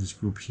in this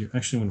group here.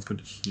 Actually, I'm gonna put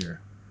it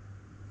here.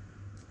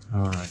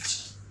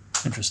 Alright.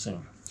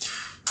 Interesting.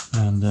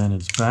 And then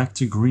it's back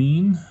to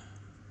green.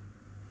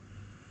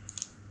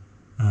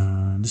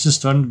 This is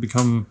starting to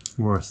become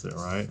worth it,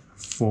 right?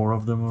 4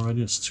 of them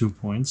already. It's 2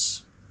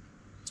 points.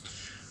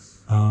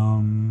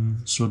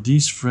 So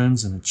these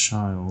friends and a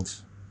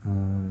child.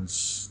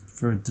 It's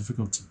very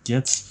difficult to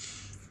get.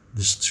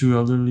 There's 2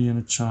 elderly and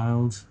a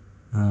child.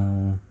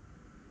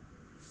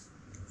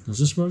 Does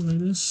this work like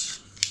this?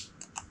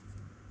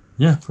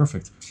 Yeah,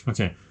 perfect.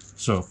 Okay,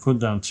 so put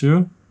down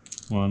 2.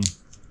 1,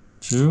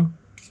 2.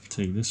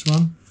 Take this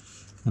one.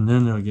 And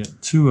then they'll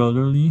get 2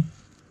 elderly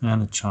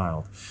and a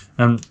child.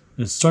 And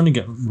it's starting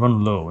to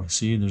run low.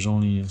 See, there's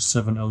only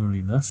 7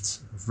 elderly left.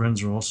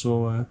 Friends are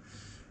also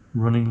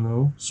running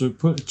low. So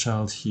put a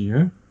child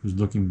here who's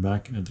looking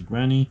back at the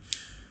granny.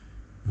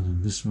 And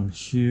then this one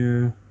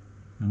here.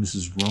 And this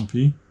is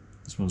grumpy.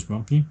 This one's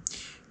grumpy.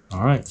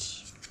 All right.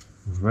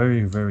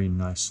 Very, very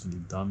nicely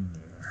done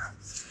there.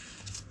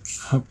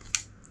 Hup.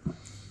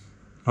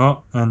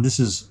 Oh, and this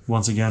is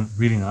once again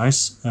really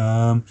nice.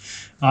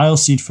 Aisle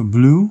seat for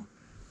blue,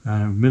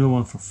 and middle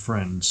one for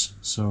friends.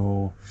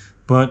 So,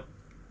 but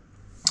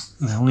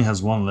it only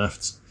has 1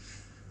 left.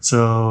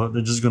 So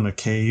they're just gonna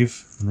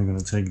cave and they're gonna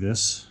take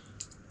this,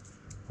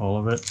 all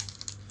of it,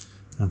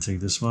 and take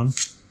this one.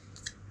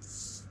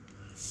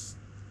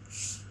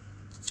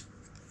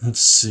 Let's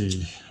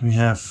see, we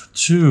have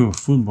 2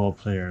 football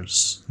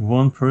players,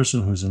 1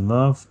 person who's in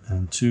love,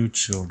 and 2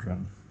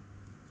 children.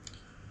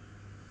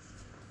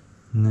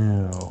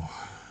 Now,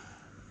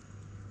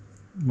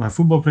 my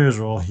football players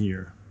are all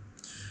here.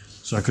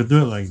 So I could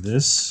do it like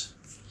this.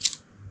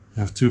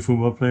 I have 2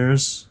 football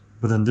players,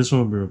 but then this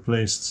one will be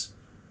replaced,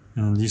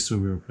 and then these 2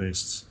 will be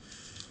replaced.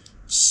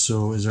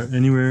 So is there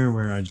anywhere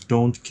where I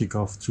don't kick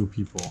off 2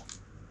 people?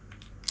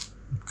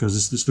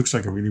 Because this looks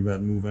like a really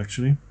bad move,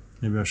 actually.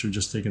 Maybe I should have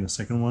just taken the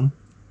second one.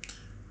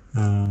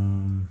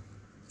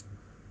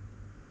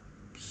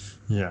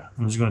 Yeah,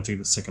 I'm just going to take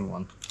the second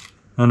one.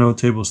 I know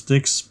table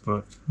sticks,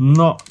 but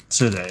not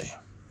today.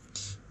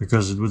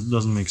 Because it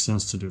doesn't make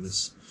sense to do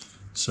this.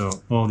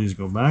 So all these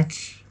go back.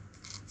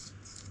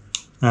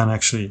 And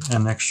actually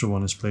an extra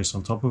one is placed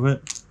on top of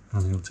it.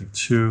 And he'll take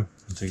 2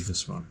 and take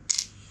this one.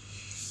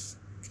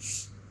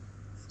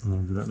 And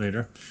I'll do that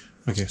later.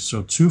 Okay,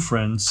 so 2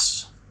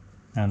 friends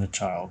and a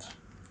child.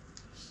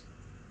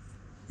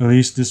 At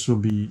least this will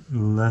be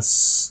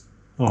less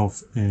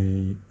of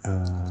a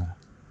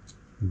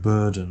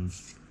burden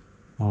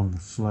on the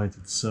flight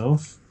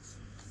itself.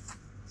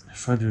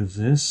 If I do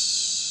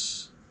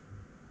this,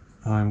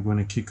 I'm going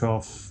to kick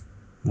off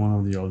one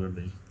of the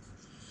elderly.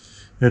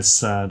 It's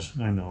sad,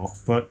 I know,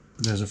 but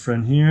there's a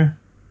friend here,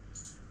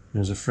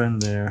 there's a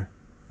friend there,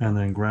 and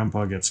then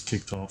grandpa gets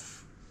kicked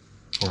off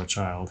for a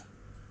child.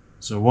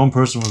 So 1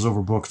 person was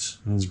overbooked,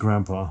 and it's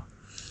grandpa.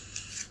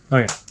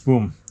 Okay,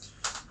 boom.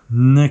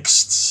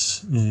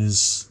 Next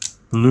is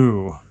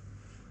blue.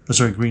 Oh,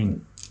 sorry,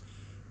 green.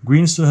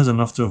 Green still has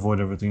enough to avoid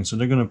everything, so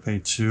they're going to pay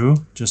 2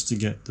 just to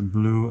get the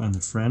blue and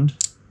the friend.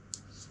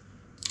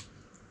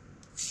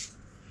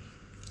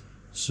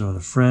 So the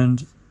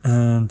friend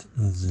and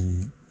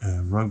the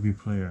rugby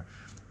player.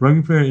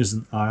 Rugby player is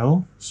an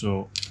aisle,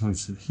 so he'll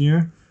sit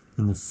here,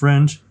 and the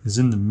friend is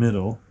in the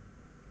middle.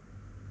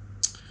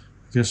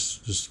 I guess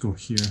just go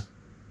here.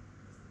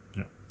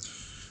 Yeah.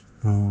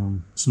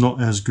 It's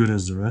not as good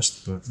as the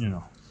rest, but you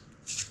know.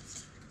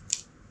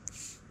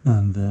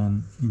 And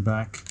then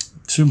back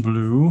to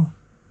blue,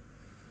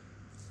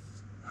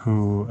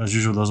 who as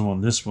usual doesn't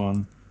want this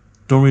one.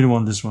 Don't really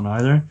want this one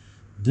either.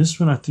 This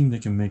one I think they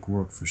can make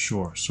work for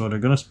sure. So they're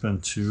gonna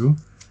spend 2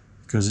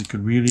 because it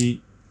could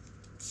really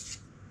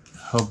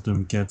help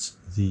them get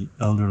the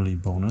elderly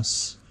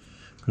bonus.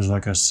 Because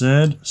like I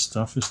said,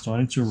 stuff is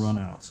starting to run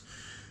out.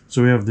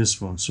 So we have this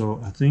one. So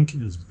I think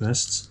it's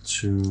best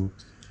to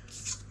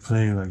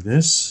play like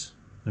this.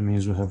 That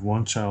means we'll have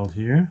 1 child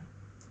here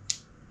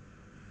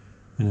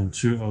and then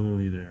 2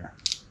 elderly there.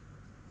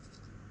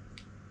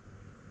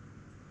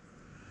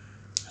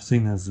 I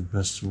think that's the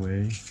best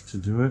way to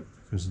do it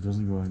because it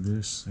doesn't go like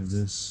this, like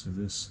this, like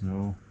this,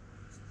 no.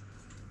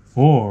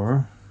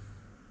 Or,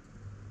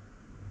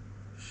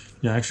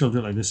 yeah, actually I'll do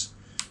it like this.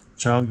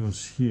 Child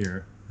goes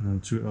here and then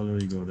 2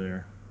 elderly go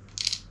there.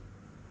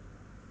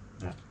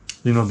 Yeah,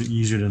 you know, it'll be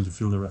easier than to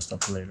fill the rest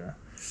up later.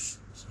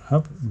 So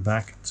hop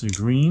back to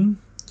green.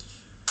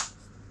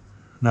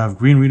 Now if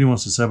green really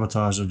wants to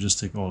sabotage, I'll just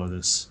take all of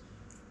this.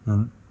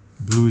 And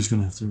blue is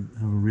going to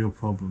have a real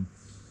problem.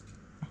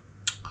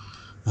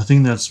 I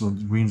think that's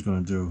what green's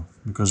going to do,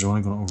 because they're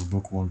only going to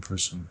overbook 1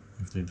 person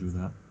if they do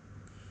that.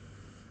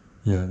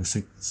 Yeah, let's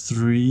take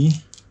 3,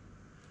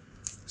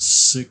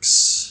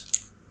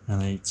 6,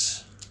 and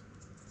 8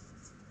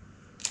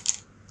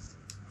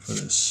 for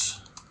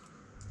this.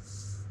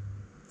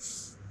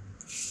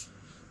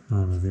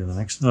 I'll reveal the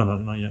next. No,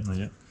 not yet, not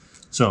yet.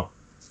 So,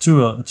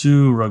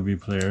 2 rugby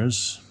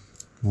players,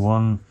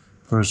 1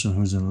 person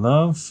who's in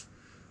love,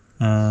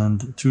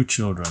 and 2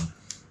 children.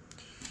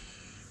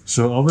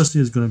 So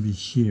obviously it's going to be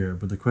here,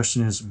 but the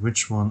question is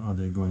which one are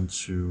they going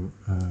to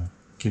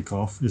kick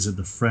off? Is it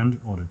the friend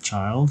or the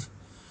child?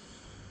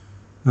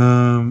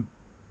 I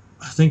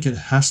think it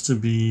has to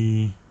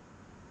be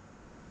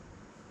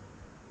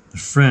the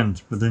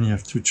friend, but then you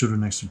have 2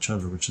 children next to each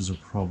other, which is a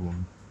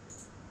problem.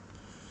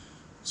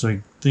 So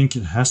I think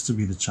it has to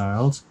be the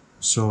child,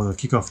 so they'll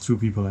kick off 2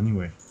 people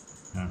anyway.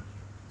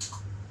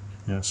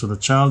 Yeah, so the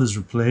child is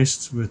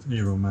replaced with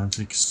a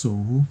romantic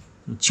soul.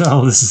 The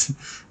child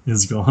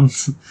is gone.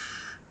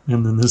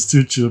 And then there's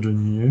 2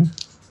 children here.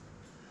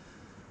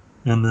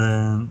 And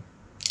then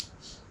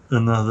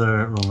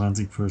another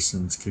romantic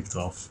person is kicked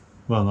off.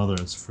 Well, another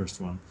is the first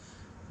one.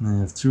 And then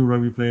you have 2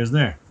 rugby players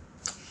there.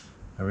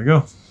 There we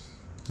go.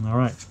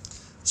 Alright.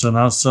 So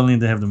now suddenly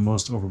they have the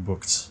most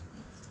overbooked.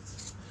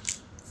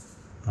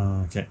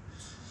 Okay.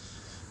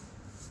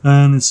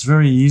 And it's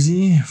very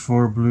easy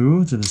for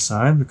blue to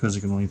decide because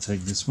you can only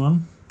take this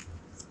one.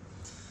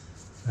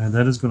 And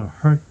that is going to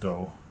hurt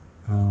though,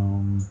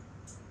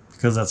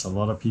 because that's a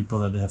lot of people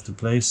that they have to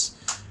place.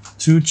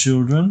 2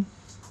 children,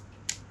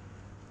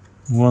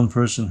 1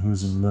 person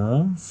who's in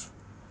love,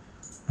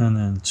 and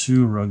then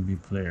 2 rugby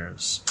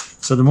players.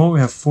 So at the moment we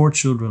have 4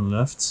 children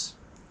left.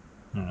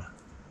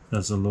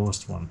 That's the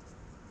lowest one.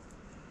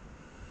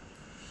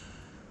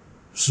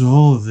 So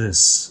all of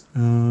this,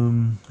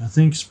 I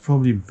think it's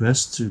probably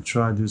best to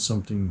try to do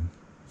something.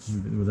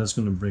 Well, that's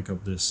going to break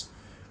up this.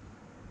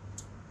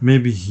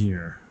 Maybe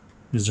here.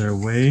 Is there a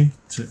way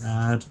to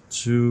add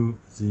to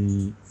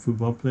the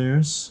football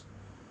players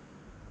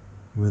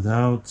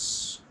without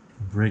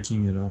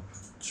breaking it up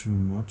too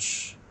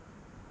much?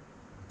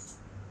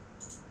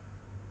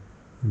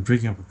 I'm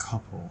breaking up a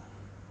couple.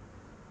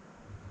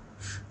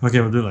 Okay,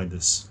 we'll do it like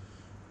this.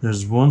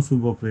 There's one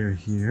football player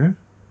here.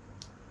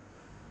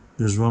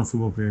 There's one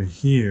football player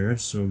here.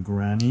 So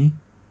Granny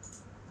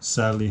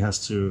sadly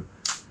has to,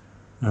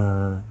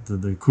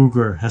 the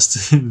cougar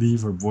has to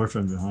leave her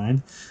boyfriend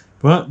behind.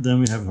 But then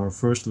we have our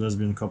first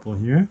lesbian couple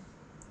here.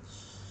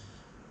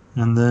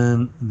 And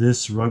then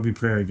this rugby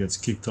player gets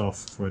kicked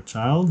off for a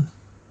child.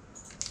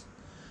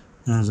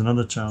 And there's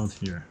another child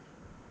here.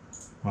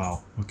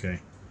 Wow, okay.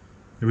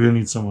 We really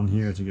need someone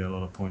here to get a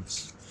lot of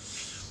points.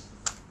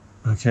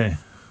 Okay.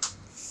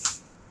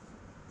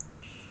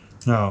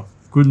 Now,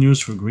 good news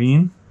for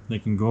green. They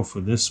can go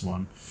for this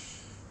one.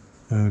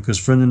 Because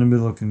friend in the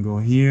middle can go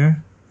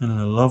here. And then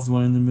a loved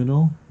one in the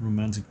middle.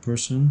 Romantic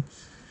person.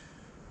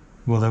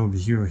 Well, that would be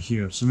here or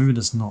here. So maybe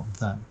that's not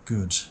that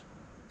good.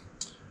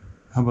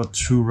 How about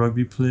 2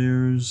 rugby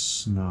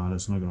players? No,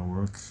 that's not going to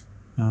work.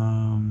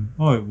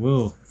 Oh, it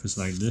will if it's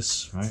like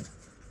this, right?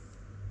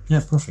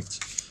 Yeah, perfect.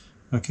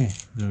 Okay,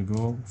 they'll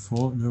go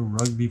for the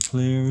rugby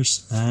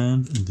players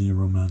and the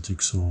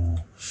romantic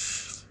soul.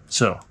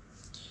 So,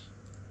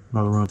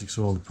 not the romantic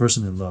soul, the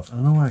person in love. I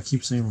don't know why I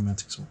keep saying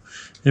romantic soul.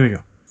 Here we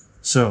go.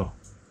 So,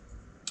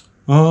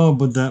 oh,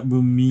 but that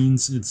will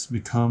means it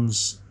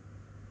becomes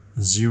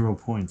 0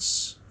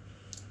 points.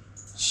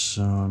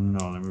 So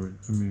no, let me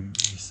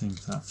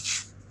rethink that.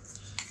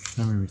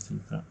 Let me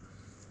rethink that.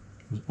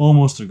 It was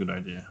almost a good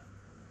idea.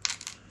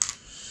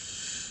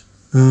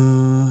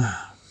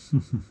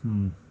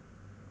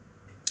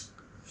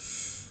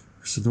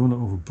 So I don't want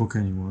to overbook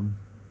anyone.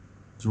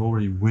 They're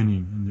already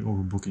winning in the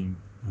overbooking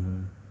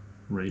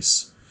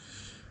race.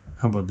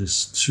 How about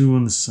this? 2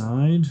 on the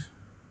side.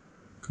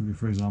 Could be,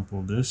 for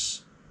example,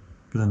 this.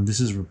 But then this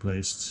is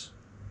replaced.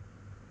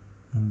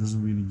 And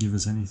doesn't really give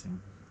us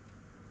anything.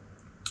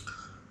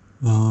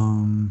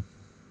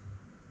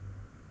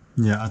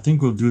 Yeah, I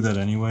think we'll do that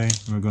anyway.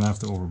 We're gonna have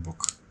to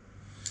overbook.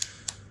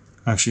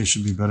 Actually, it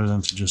should be better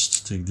than to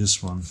just take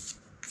this one.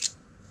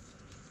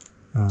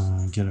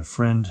 Get a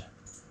friend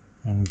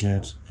and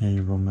get a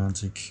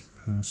romantic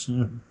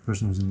person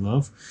who's in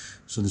love.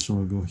 So this one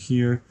will go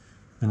here,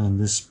 and then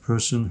this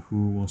person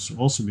who wants to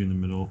also be in the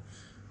middle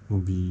will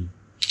be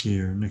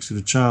here next to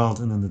the child,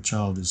 and then the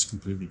child is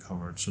completely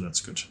covered, so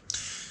that's good.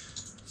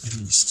 At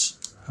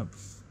least.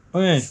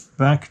 Okay,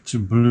 back to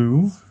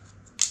blue.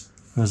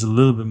 There's a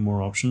little bit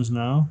more options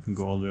now. You can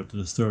go all the way up to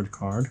the 3rd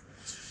card.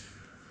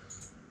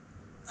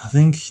 I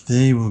think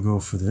they will go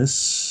for this.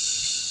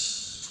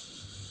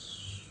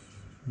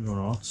 Or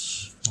not.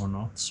 Or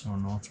not. Or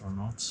not. Or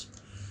not.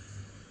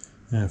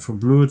 Yeah, for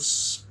blue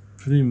it's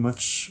pretty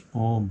much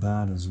all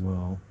bad as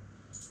well.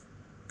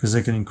 Because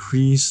they can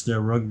increase their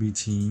rugby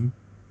team,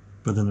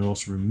 but then they'll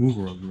also remove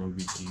a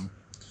rugby team.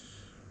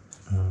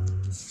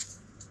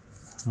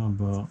 How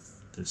about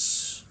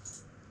this?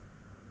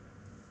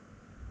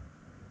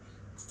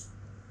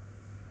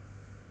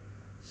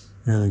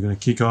 Yeah, they're gonna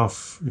kick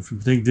off. If we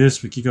take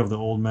this, we kick off the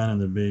old man and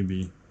the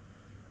baby.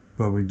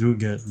 But we do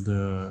get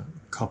the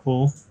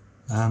couple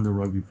and the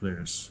rugby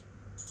players.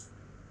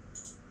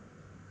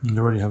 And they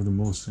already have the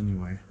most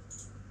anyway.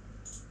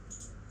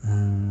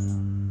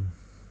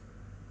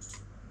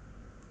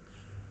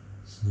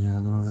 Yeah, I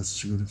don't know if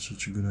that's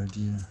such a good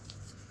idea.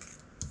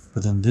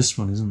 But then this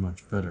one isn't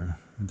much better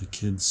with the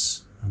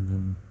kids and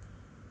then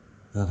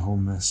that whole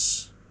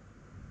mess.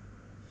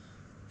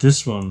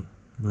 This one,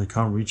 but I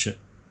can't reach it.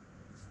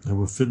 It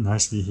will fit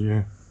nicely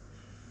here.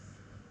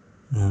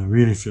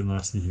 Really fit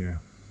nicely here.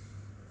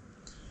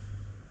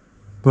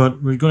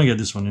 But we're gonna get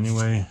this one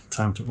anyway.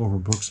 Time to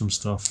overbook some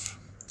stuff.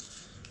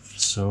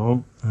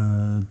 So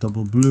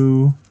double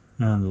blue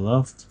and the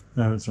left.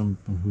 Someone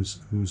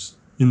who's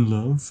in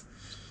love.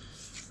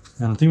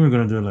 And I think we're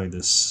gonna do it like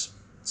this.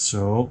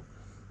 So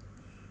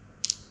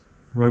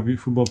rugby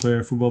football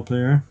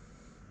player.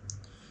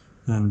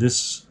 And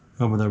this,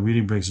 oh, but that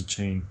really breaks the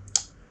chain.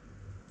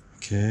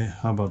 Okay,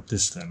 how about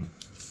this then?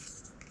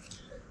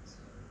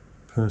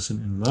 Person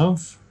in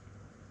love.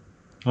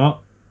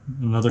 Oh,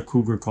 another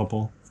cougar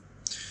couple.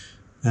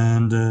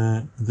 And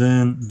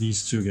then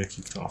these 2 get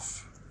kicked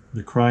off.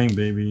 The crying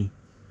baby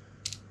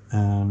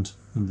and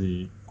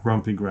the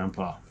grumpy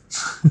grandpa.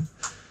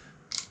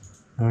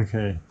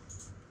 Okay,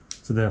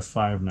 so they have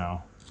 5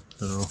 now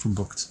that are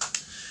overbooked.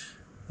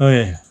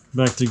 Okay,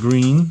 back to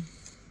green.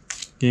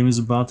 Game is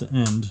about to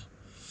end.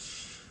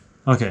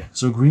 Okay,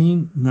 so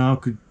green now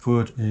could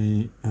put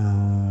a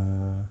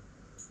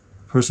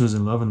person who's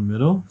in love in the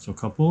middle, so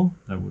couple,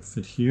 that would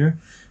fit here,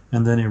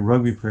 and then a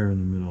rugby player in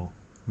the middle,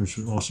 which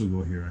would also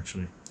go here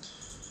actually.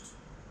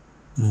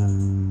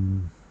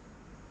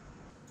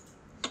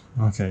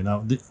 Okay,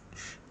 now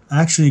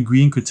actually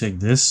green could take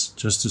this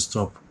just to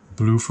stop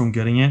blue from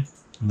getting it,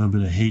 a little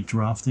bit of hate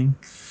drafting.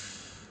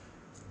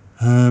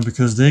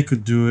 Because they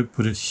could do it,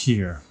 put it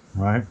here,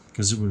 right?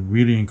 Because it would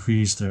really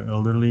increase their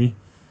elderly.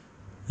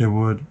 It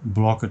would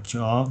block a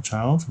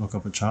child, lock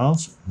up a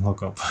child,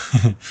 lock up.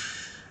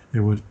 It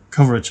would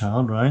cover a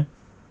child, right?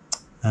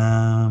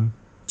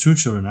 2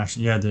 children,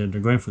 actually. Yeah, they're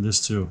going for this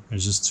too.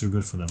 It's just too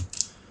good for them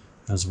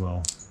as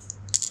well.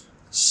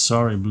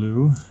 Sorry,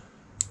 blue,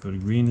 but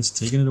green is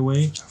taking it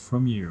away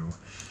from you.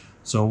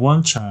 So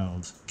 1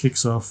 child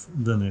kicks off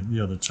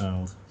the other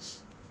child.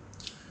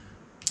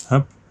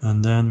 Up,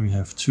 and then we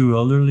have 2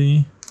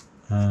 elderly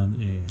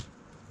and a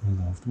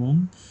loved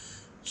one.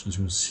 So it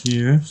goes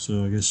here.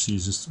 So I guess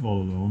she's just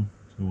all alone.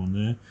 So 1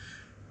 there.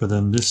 But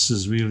then this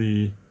is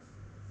really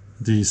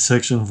the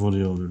section for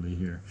the elderly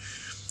here.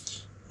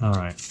 All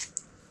right.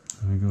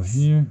 Let me go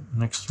here.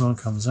 Next one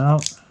comes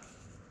out.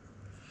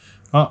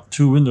 Ah,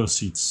 2 window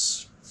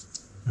seats.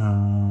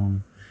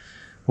 But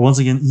once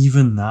again,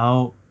 even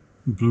now,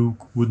 blue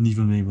wouldn't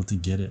even be able to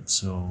get it.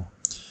 So,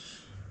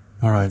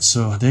 all right.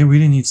 So they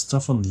really need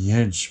stuff on the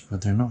edge,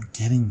 but they're not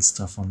getting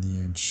stuff on the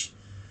edge.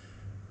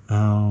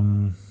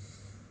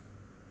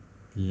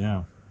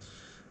 Yeah,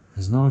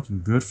 it's not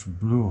looking good for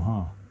blue,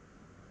 huh?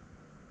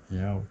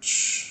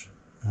 Ouch.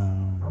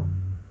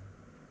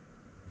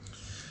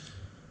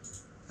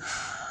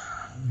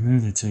 Even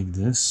if they take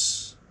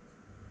this,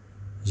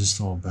 it's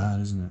just all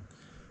bad, isn't it?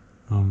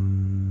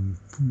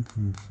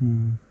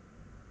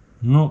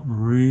 Not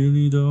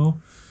really though,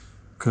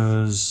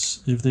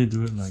 because if they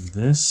do it like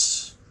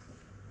this,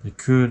 they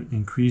could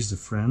increase the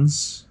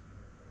friends,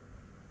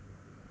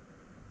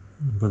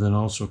 but then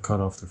also cut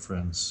off the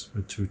friends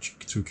with two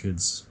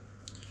kids.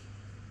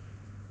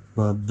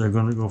 But they're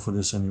gonna go for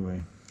this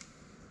anyway,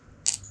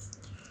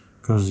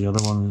 because the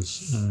other one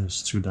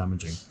is too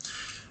damaging.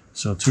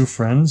 So 2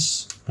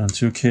 friends and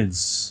 2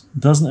 kids.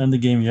 Doesn't end the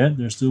game yet.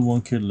 There's still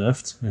 1 kid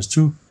left. There's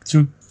two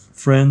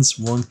friends,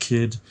 1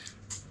 kid,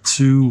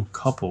 2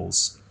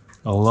 couples,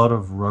 a lot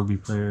of rugby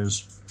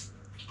players,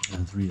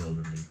 and 3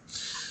 elderly.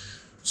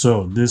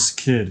 So this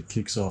kid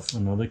kicks off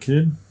another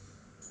kid.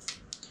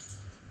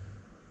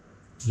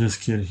 This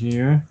kid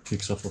here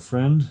kicks off a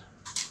friend.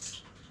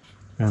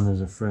 And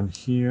there's a friend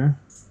here.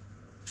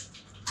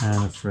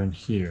 And a friend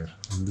here.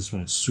 And this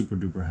one is super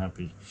duper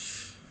happy.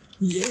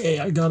 Yay,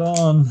 I got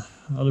on.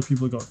 Other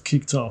people got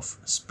kicked off,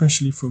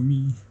 especially for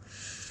me.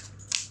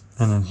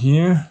 And then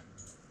here.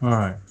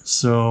 Alright,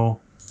 so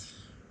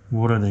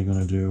what are they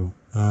gonna do?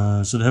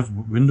 So they have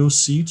window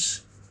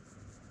seat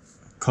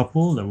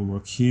couple that will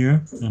work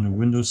here, and a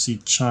window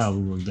seat child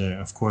will work there.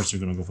 Of course, you're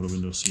gonna go for the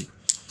window seat.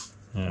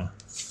 Yeah.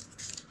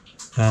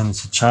 And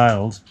it's a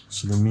child,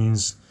 so that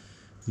means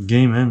the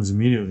game ends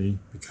immediately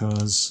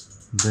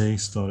because they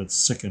started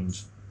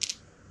second.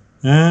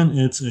 And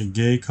it's a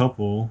gay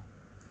couple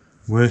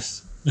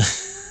with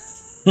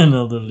an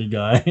elderly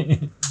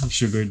guy,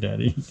 sugar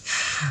daddy.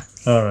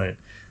 All right,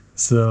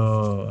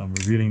 so I'm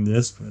revealing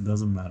this, but it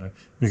doesn't matter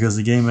because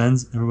the game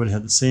ends. Everybody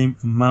had the same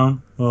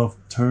amount of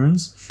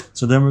turns.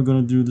 So then we're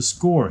going to do the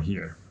score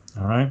here.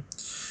 All right,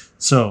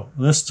 so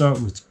let's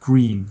start with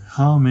green.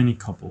 How many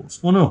couples?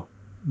 Oh no,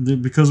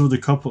 because of the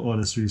couple. Oh,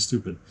 that's really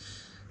stupid.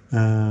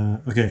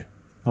 Okay,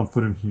 I'll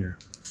put him here.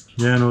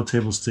 Yeah, no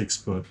table sticks,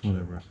 but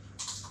whatever.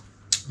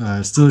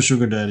 Still a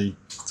sugar daddy,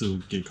 still a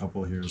gay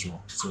couple here as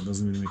well, so it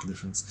doesn't really make a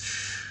difference.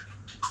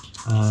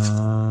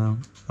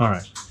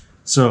 Alright,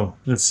 so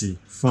let's see,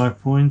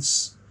 5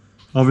 points.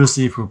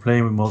 Obviously, if we're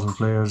playing with multiple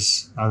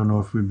players, I don't know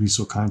if we'd be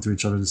so kind to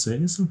each other to say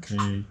it's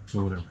okay,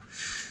 or whatever.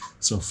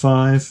 So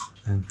 5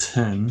 and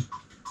 10.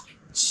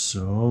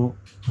 So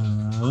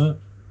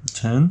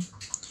 10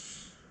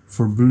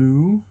 for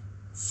blue,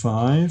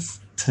 5,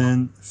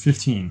 10,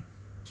 15.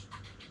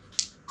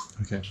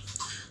 Okay.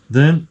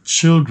 Then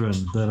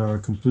children that are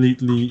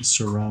completely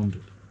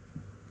surrounded.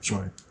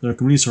 Sorry, they're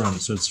completely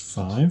surrounded. So it's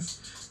 5,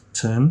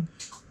 10,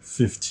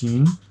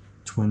 15,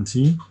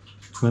 20,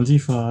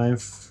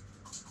 25.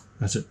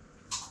 That's it.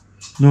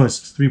 No, it's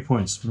 3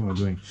 points. What am I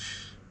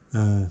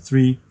doing?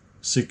 3,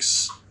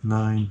 6,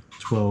 9,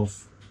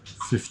 12,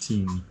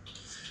 15.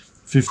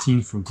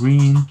 15 for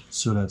green,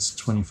 so that's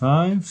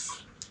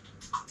 25.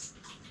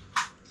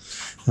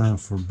 And then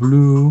for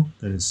blue,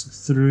 that is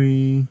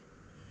 3.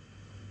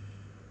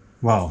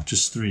 Wow,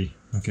 just 3.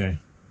 Okay,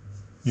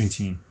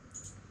 18.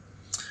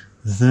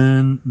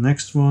 Then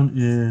next one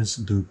is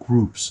the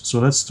groups. So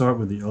let's start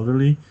with the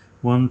elderly.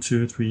 1,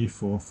 2, 3,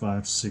 4,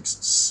 5, 6,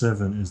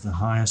 7 is the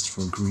highest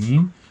for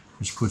green,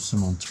 which puts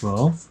them on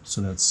 12.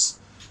 So that's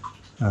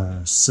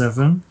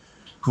 7.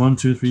 1,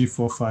 2, 3,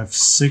 4, 5,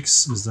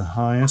 6 is the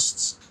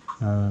highest.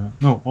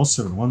 No, all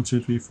 7. 1,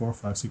 2, 3, 4,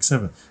 5, 6,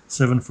 7.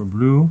 7 for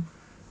blue,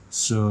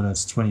 so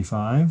that's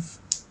 25.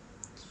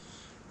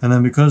 And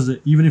then because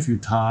even if you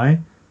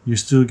tie, you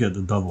still get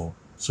the double.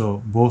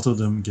 So both of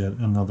them get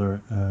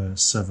another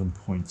 7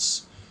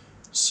 points.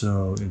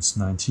 So it's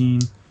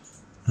 19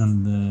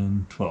 and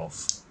then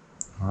 12.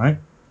 All right.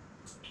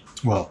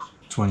 Well,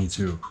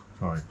 22.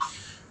 Sorry.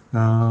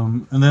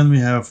 And then we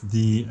have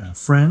the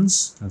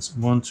friends. That's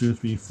 1, 2,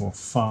 3, 4,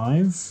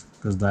 5,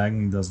 because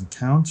diagonally doesn't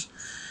count.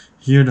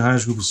 Here the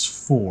highest group is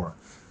 4.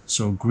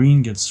 So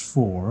green gets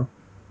 4.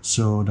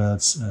 So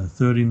that's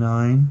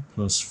 39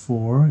 plus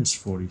 4 is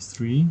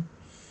 43.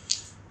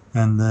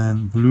 And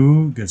then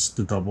blue gets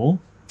the double.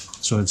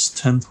 So it's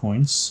 10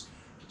 points.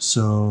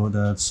 So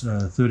that's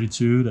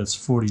 32, that's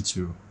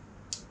 42.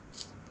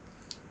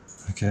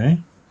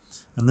 Okay.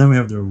 And then we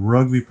have the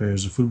rugby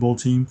players, the football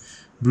team.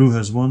 Blue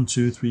has 1,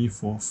 2, 3,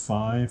 4,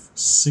 5,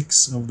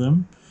 6 of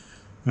them.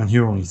 And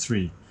here only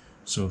 3.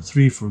 So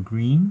 3 for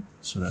green,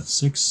 so that's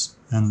 6.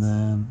 And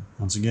then,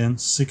 once again,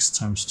 6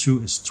 times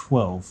 2 is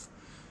 12.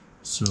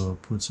 So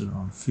it puts it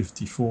on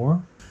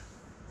 54.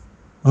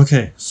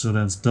 Okay, so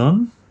that's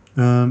done.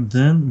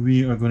 Then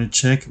we are going to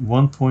check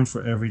 1 point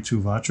for every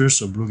 2 vouchers.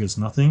 So blue gets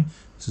nothing.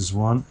 This is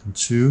 1 and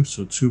 2.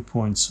 So 2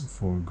 points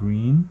for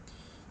green.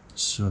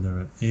 So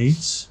they're at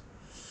 8.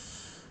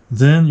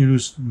 Then you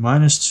lose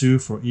 -2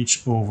 for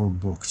each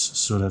overbooked.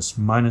 So that's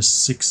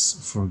 -6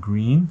 for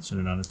green. So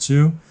they're down to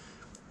 2.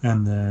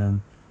 And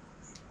then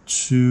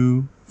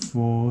 2,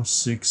 4,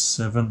 6,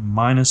 7,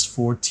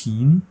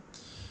 -14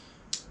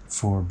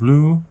 for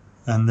blue.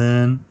 And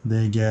then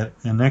they get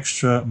an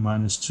extra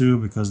 -2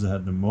 because they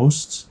had the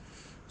most.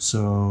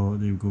 So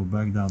they go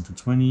back down to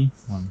 20.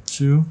 1,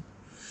 2.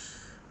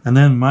 And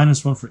then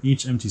 -1 for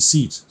each empty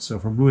seat. So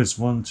for blue it's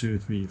 1, 2,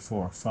 3,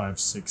 4, 5,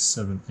 6,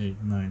 7,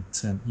 8, 9,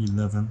 10,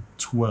 11,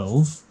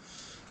 12.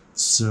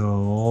 So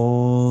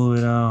all the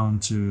way down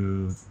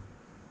to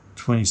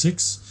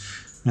 26.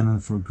 And then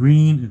for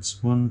green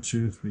it's 1,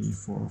 2, 3,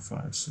 4,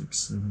 5, 6,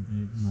 7,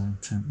 8, 9,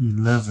 10,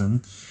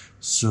 11.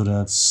 So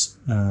that's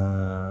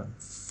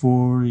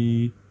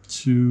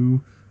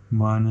 42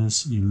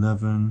 minus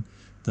 11.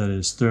 That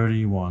is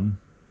 31.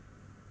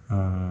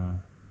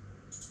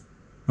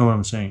 No, what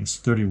I'm saying is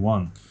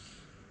 31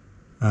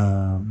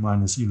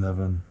 minus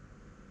 11.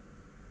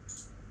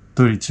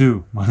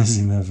 32 minus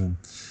 11.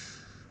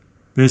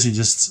 Basically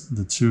just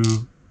the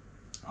two.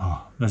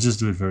 Oh, let's just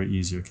do it very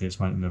easy. Okay, it's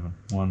minus 11.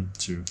 1,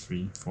 2,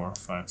 3, 4,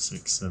 5,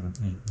 6, 7,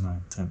 8,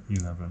 9, 10,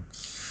 11.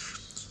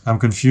 I'm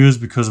confused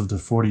because of the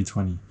 40,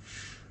 20.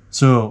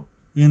 So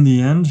in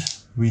the end,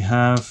 we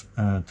have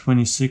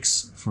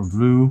 26 for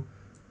blue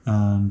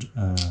and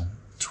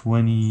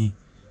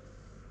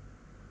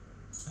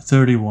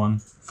 31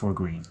 for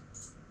green.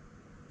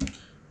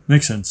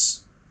 Makes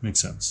sense. Makes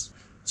sense.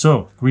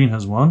 So green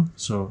has won.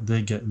 So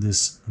they get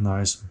this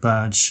nice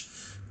badge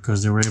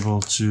because they were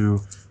able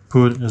to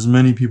put as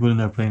many people in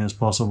their plane as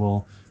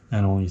possible,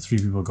 and only 3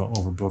 people got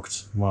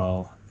overbooked,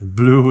 while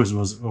blue was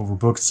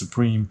overbooked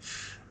supreme,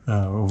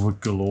 overbooked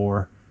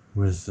galore,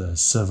 with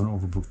 7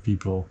 overbooked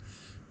people,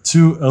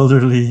 2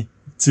 elderly,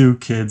 2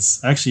 kids,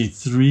 actually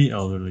 3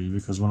 elderly,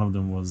 because one of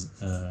them was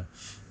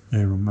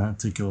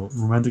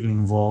romantically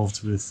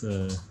involved with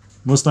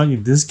most likely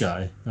this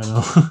guy, I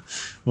don't know,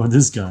 or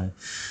this guy.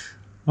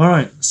 All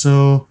right,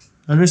 so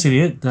that's basically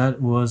it.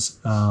 That was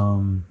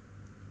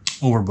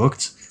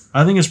Overbooked.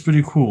 I think it's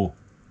pretty cool.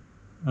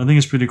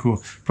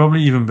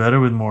 Probably even better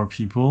with more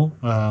people.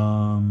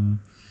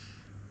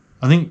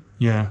 I think,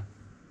 yeah,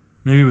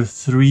 maybe with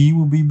 3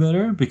 will be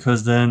better,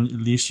 because then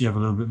at least you have a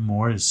little bit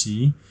more to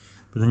see.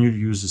 But then you'd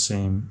use the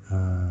same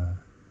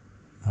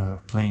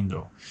plane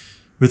though.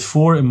 With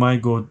 4, it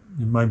might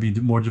be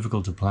more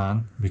difficult to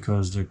plan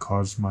because the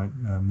cards might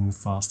move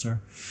faster.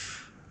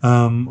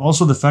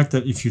 Also, the fact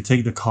that if you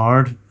take the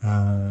card,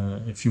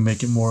 if you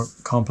make it more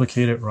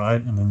complicated,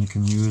 right, and then you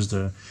can use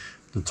the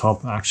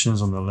top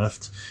actions on the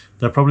left,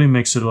 that probably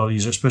makes it a lot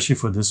easier, especially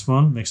for this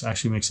one.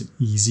 Actually makes it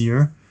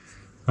easier.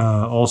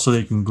 Also,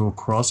 they can go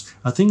across.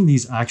 I think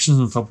these actions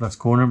in the top left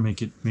corner make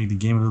the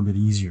game a little bit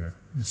easier.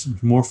 It's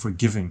more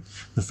forgiving.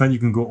 The fact you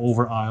can go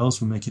over aisles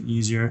will make it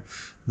easier.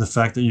 The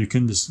fact that you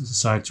can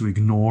decide to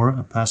ignore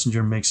a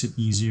passenger makes it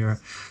easier.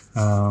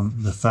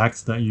 The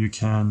fact that you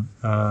can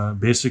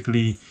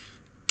basically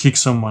kick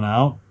someone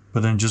out,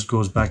 but then just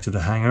goes back to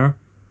the hangar,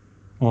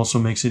 also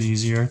makes it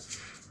easier.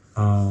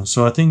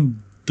 So I think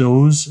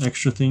those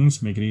extra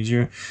things make it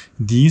easier.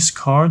 These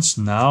cards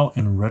now,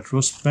 in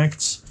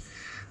retrospect,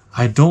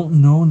 I don't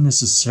know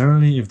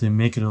necessarily if they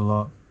make it a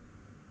lot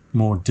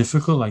more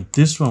difficult. Like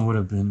this one would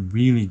have been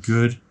really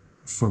good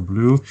for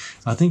blue.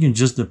 I think it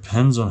just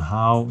depends on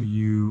how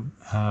you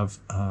have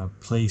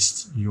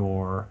placed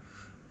your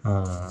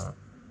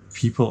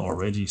people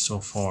already so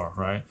far,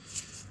 right?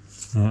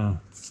 Yeah,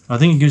 I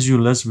think it gives you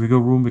less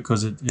wiggle room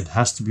because it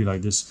has to be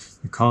like this.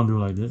 You can't do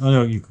like this. Oh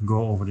no, you can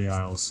go over the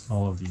aisles,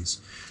 all of these.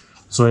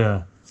 So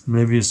yeah,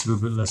 maybe it's a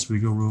little bit less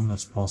wiggle room.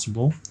 That's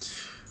possible.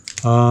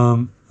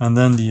 And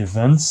then the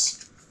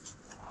events,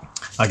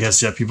 I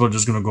guess, yeah, people are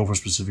just gonna go for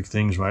specific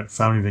things, right?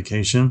 Family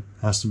vacation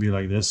has to be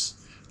like this,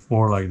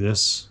 or like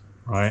this,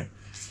 right?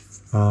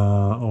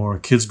 Or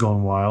kids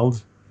gone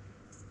wild.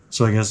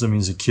 So I guess that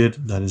means a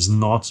kid that is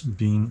not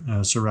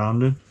being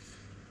surrounded.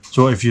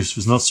 So if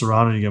it's not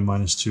surrounded, you get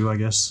 -2, I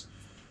guess.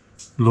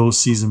 Low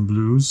season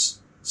blues.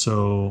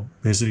 So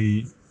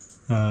basically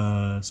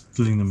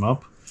splitting them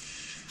up.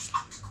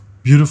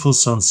 Beautiful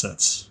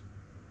sunsets.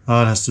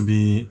 It has to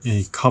be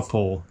a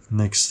couple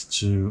next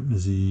to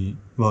the,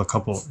 well, a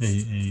couple,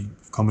 a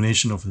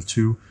combination of the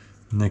 2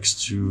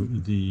 next to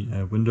the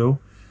window,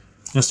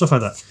 and stuff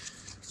like that.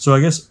 So I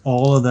guess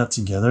all of that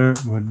together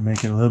would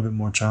make it a little bit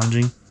more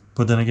challenging,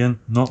 but then again,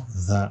 not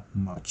that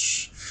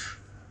much.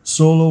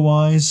 Solo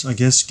wise, I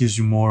guess gives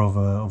you more of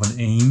an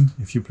aim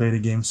if you play the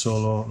game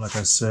solo, like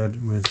I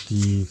said, with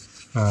the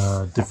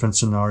different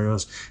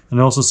scenarios. And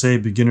I also say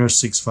beginner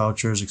 6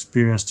 vouchers,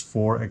 experienced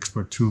 4,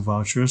 expert 2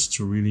 vouchers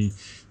to really,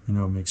 you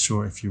know, make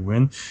sure if you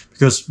win.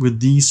 Because with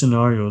these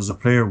scenarios, the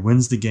player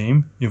wins the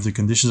game if the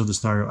conditions of the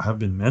scenario have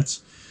been met,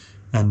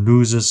 and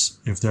loses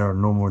if there are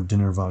no more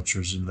dinner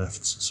vouchers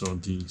left. So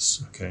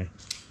these, okay.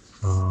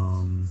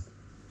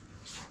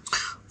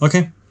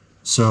 Okay,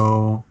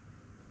 so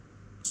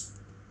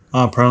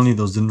apparently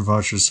those dinner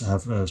vouchers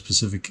have a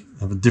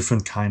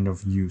different kind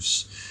of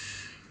use.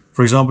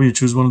 For example, you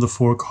choose one of the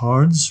 4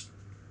 cards,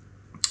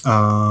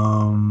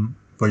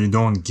 but you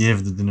don't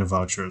give the dinner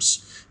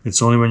vouchers.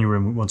 It's only when you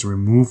want to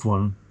remove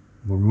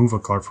a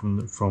card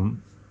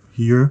from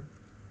here,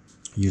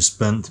 you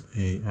spend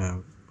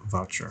a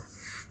voucher.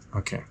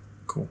 Okay,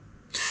 cool.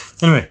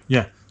 Anyway,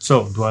 yeah.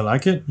 So, do I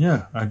like it?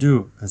 Yeah, I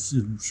do.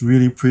 It's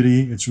really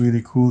pretty. It's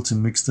really cool to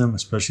mix them,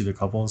 especially the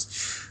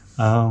couples.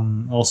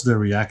 Also their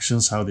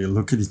reactions, how they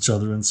look at each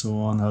other and so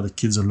on, how the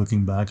kids are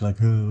looking back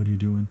like, oh, what are you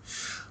doing?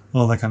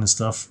 All that kind of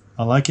stuff.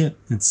 I like it.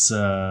 It's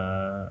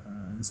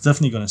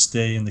definitely going to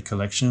stay in the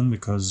collection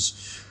because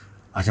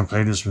I can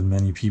play this with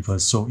many people.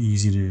 It's so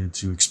easy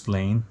to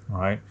explain,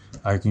 right?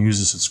 I can use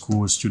this at school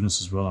with students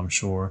as well, I'm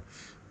sure.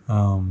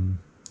 And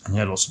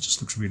yeah, it also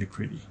just looks really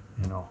pretty,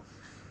 you know.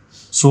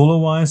 Solo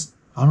wise,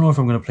 I don't know if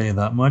I'm going to play it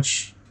that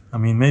much. I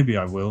mean, maybe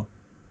I will,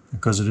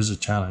 because it is a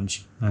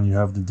challenge and you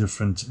have the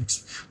different,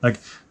 like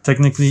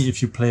technically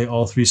if you play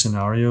all 3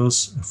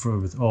 scenarios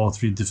with all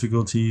 3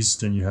 difficulties,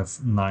 then you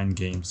have 9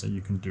 games that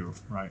you can do,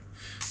 right?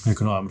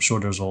 I'm sure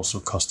there's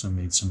also custom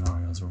made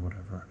scenarios or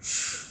whatever.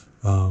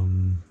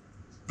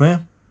 But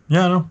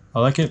yeah, no, I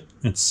like it.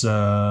 It's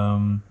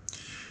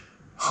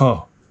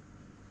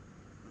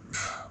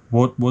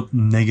what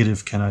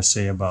negative can I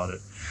say about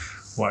it?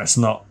 Well, it's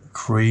not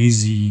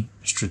crazy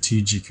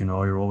strategic, you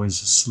know. You're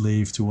always a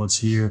slave to what's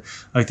here.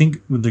 I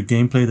think with the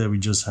gameplay that we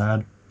just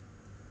had,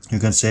 you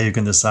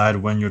can decide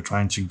when you're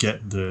trying to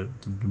get the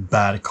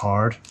bad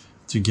card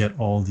to get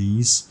all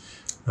these.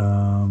 It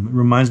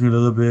reminds me a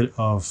little bit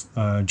of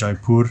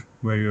Jaipur,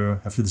 where you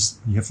have to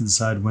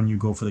decide when you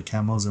go for the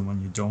camels and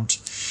when you don't.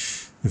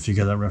 If you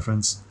get that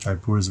reference,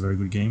 Jaipur is a very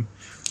good game.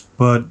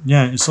 But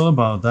yeah, it's all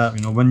about that,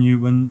 you know. When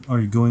are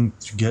you going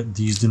to get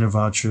these dinner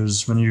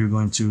vouchers? When are you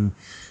going to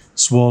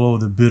swallow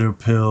the bitter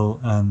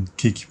pill and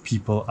kick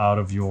people out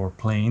of your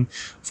plane?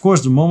 Of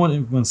course, the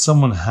moment when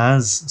someone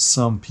has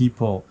some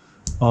people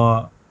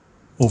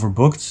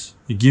overbooked,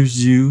 it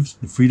gives you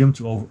the freedom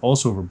to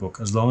also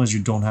overbook, as long as you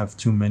don't have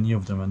too many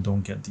of them and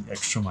don't get the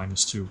extra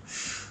 -2.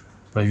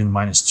 But even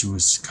 -2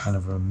 is kind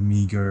of a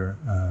meager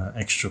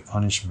extra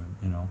punishment,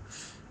 you know.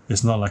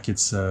 It's not like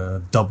it's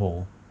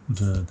double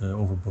the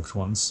overbooked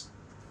ones.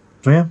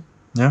 So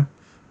yeah,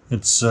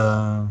 it's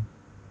a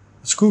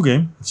cool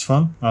game. It's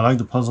fun. I like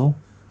the puzzle.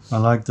 I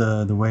like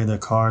the way the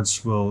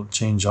cards will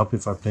change up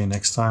if I play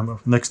next time.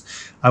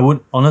 I would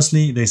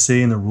honestly, they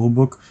say in the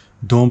rulebook,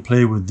 don't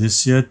play with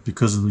this yet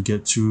because it will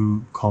get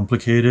too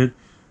complicated.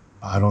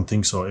 I don't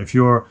think so. If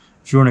you're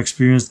an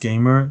experienced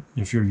gamer,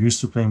 if you're used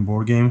to playing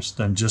board games,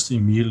 then just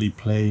immediately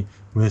play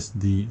with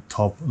the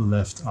top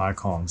left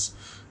icons.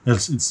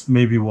 It's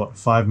maybe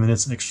 5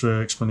 minutes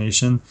extra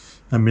explanation,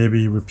 and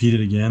maybe repeat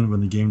it again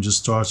when the game just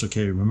starts.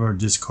 Okay, remember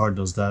this card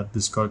does that,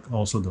 this card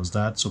also does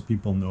that, so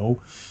people know.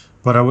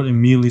 But I would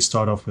immediately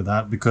start off with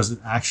that because it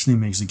actually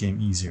makes the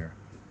game easier.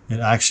 It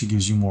actually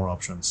gives you more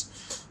options.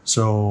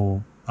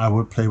 So I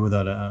would play with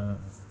that.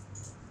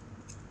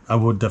 I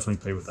would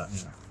definitely play with that.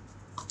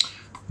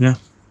 Yeah.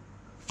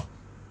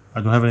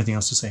 I don't have anything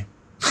else to say.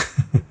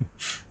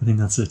 I think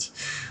that's it.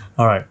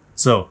 All right.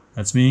 So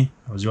that's me.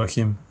 I was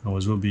Joachim. I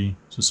always will be.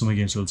 So, Summer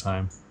Games all the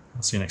time.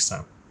 I'll see you next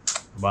time.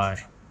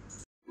 Bye.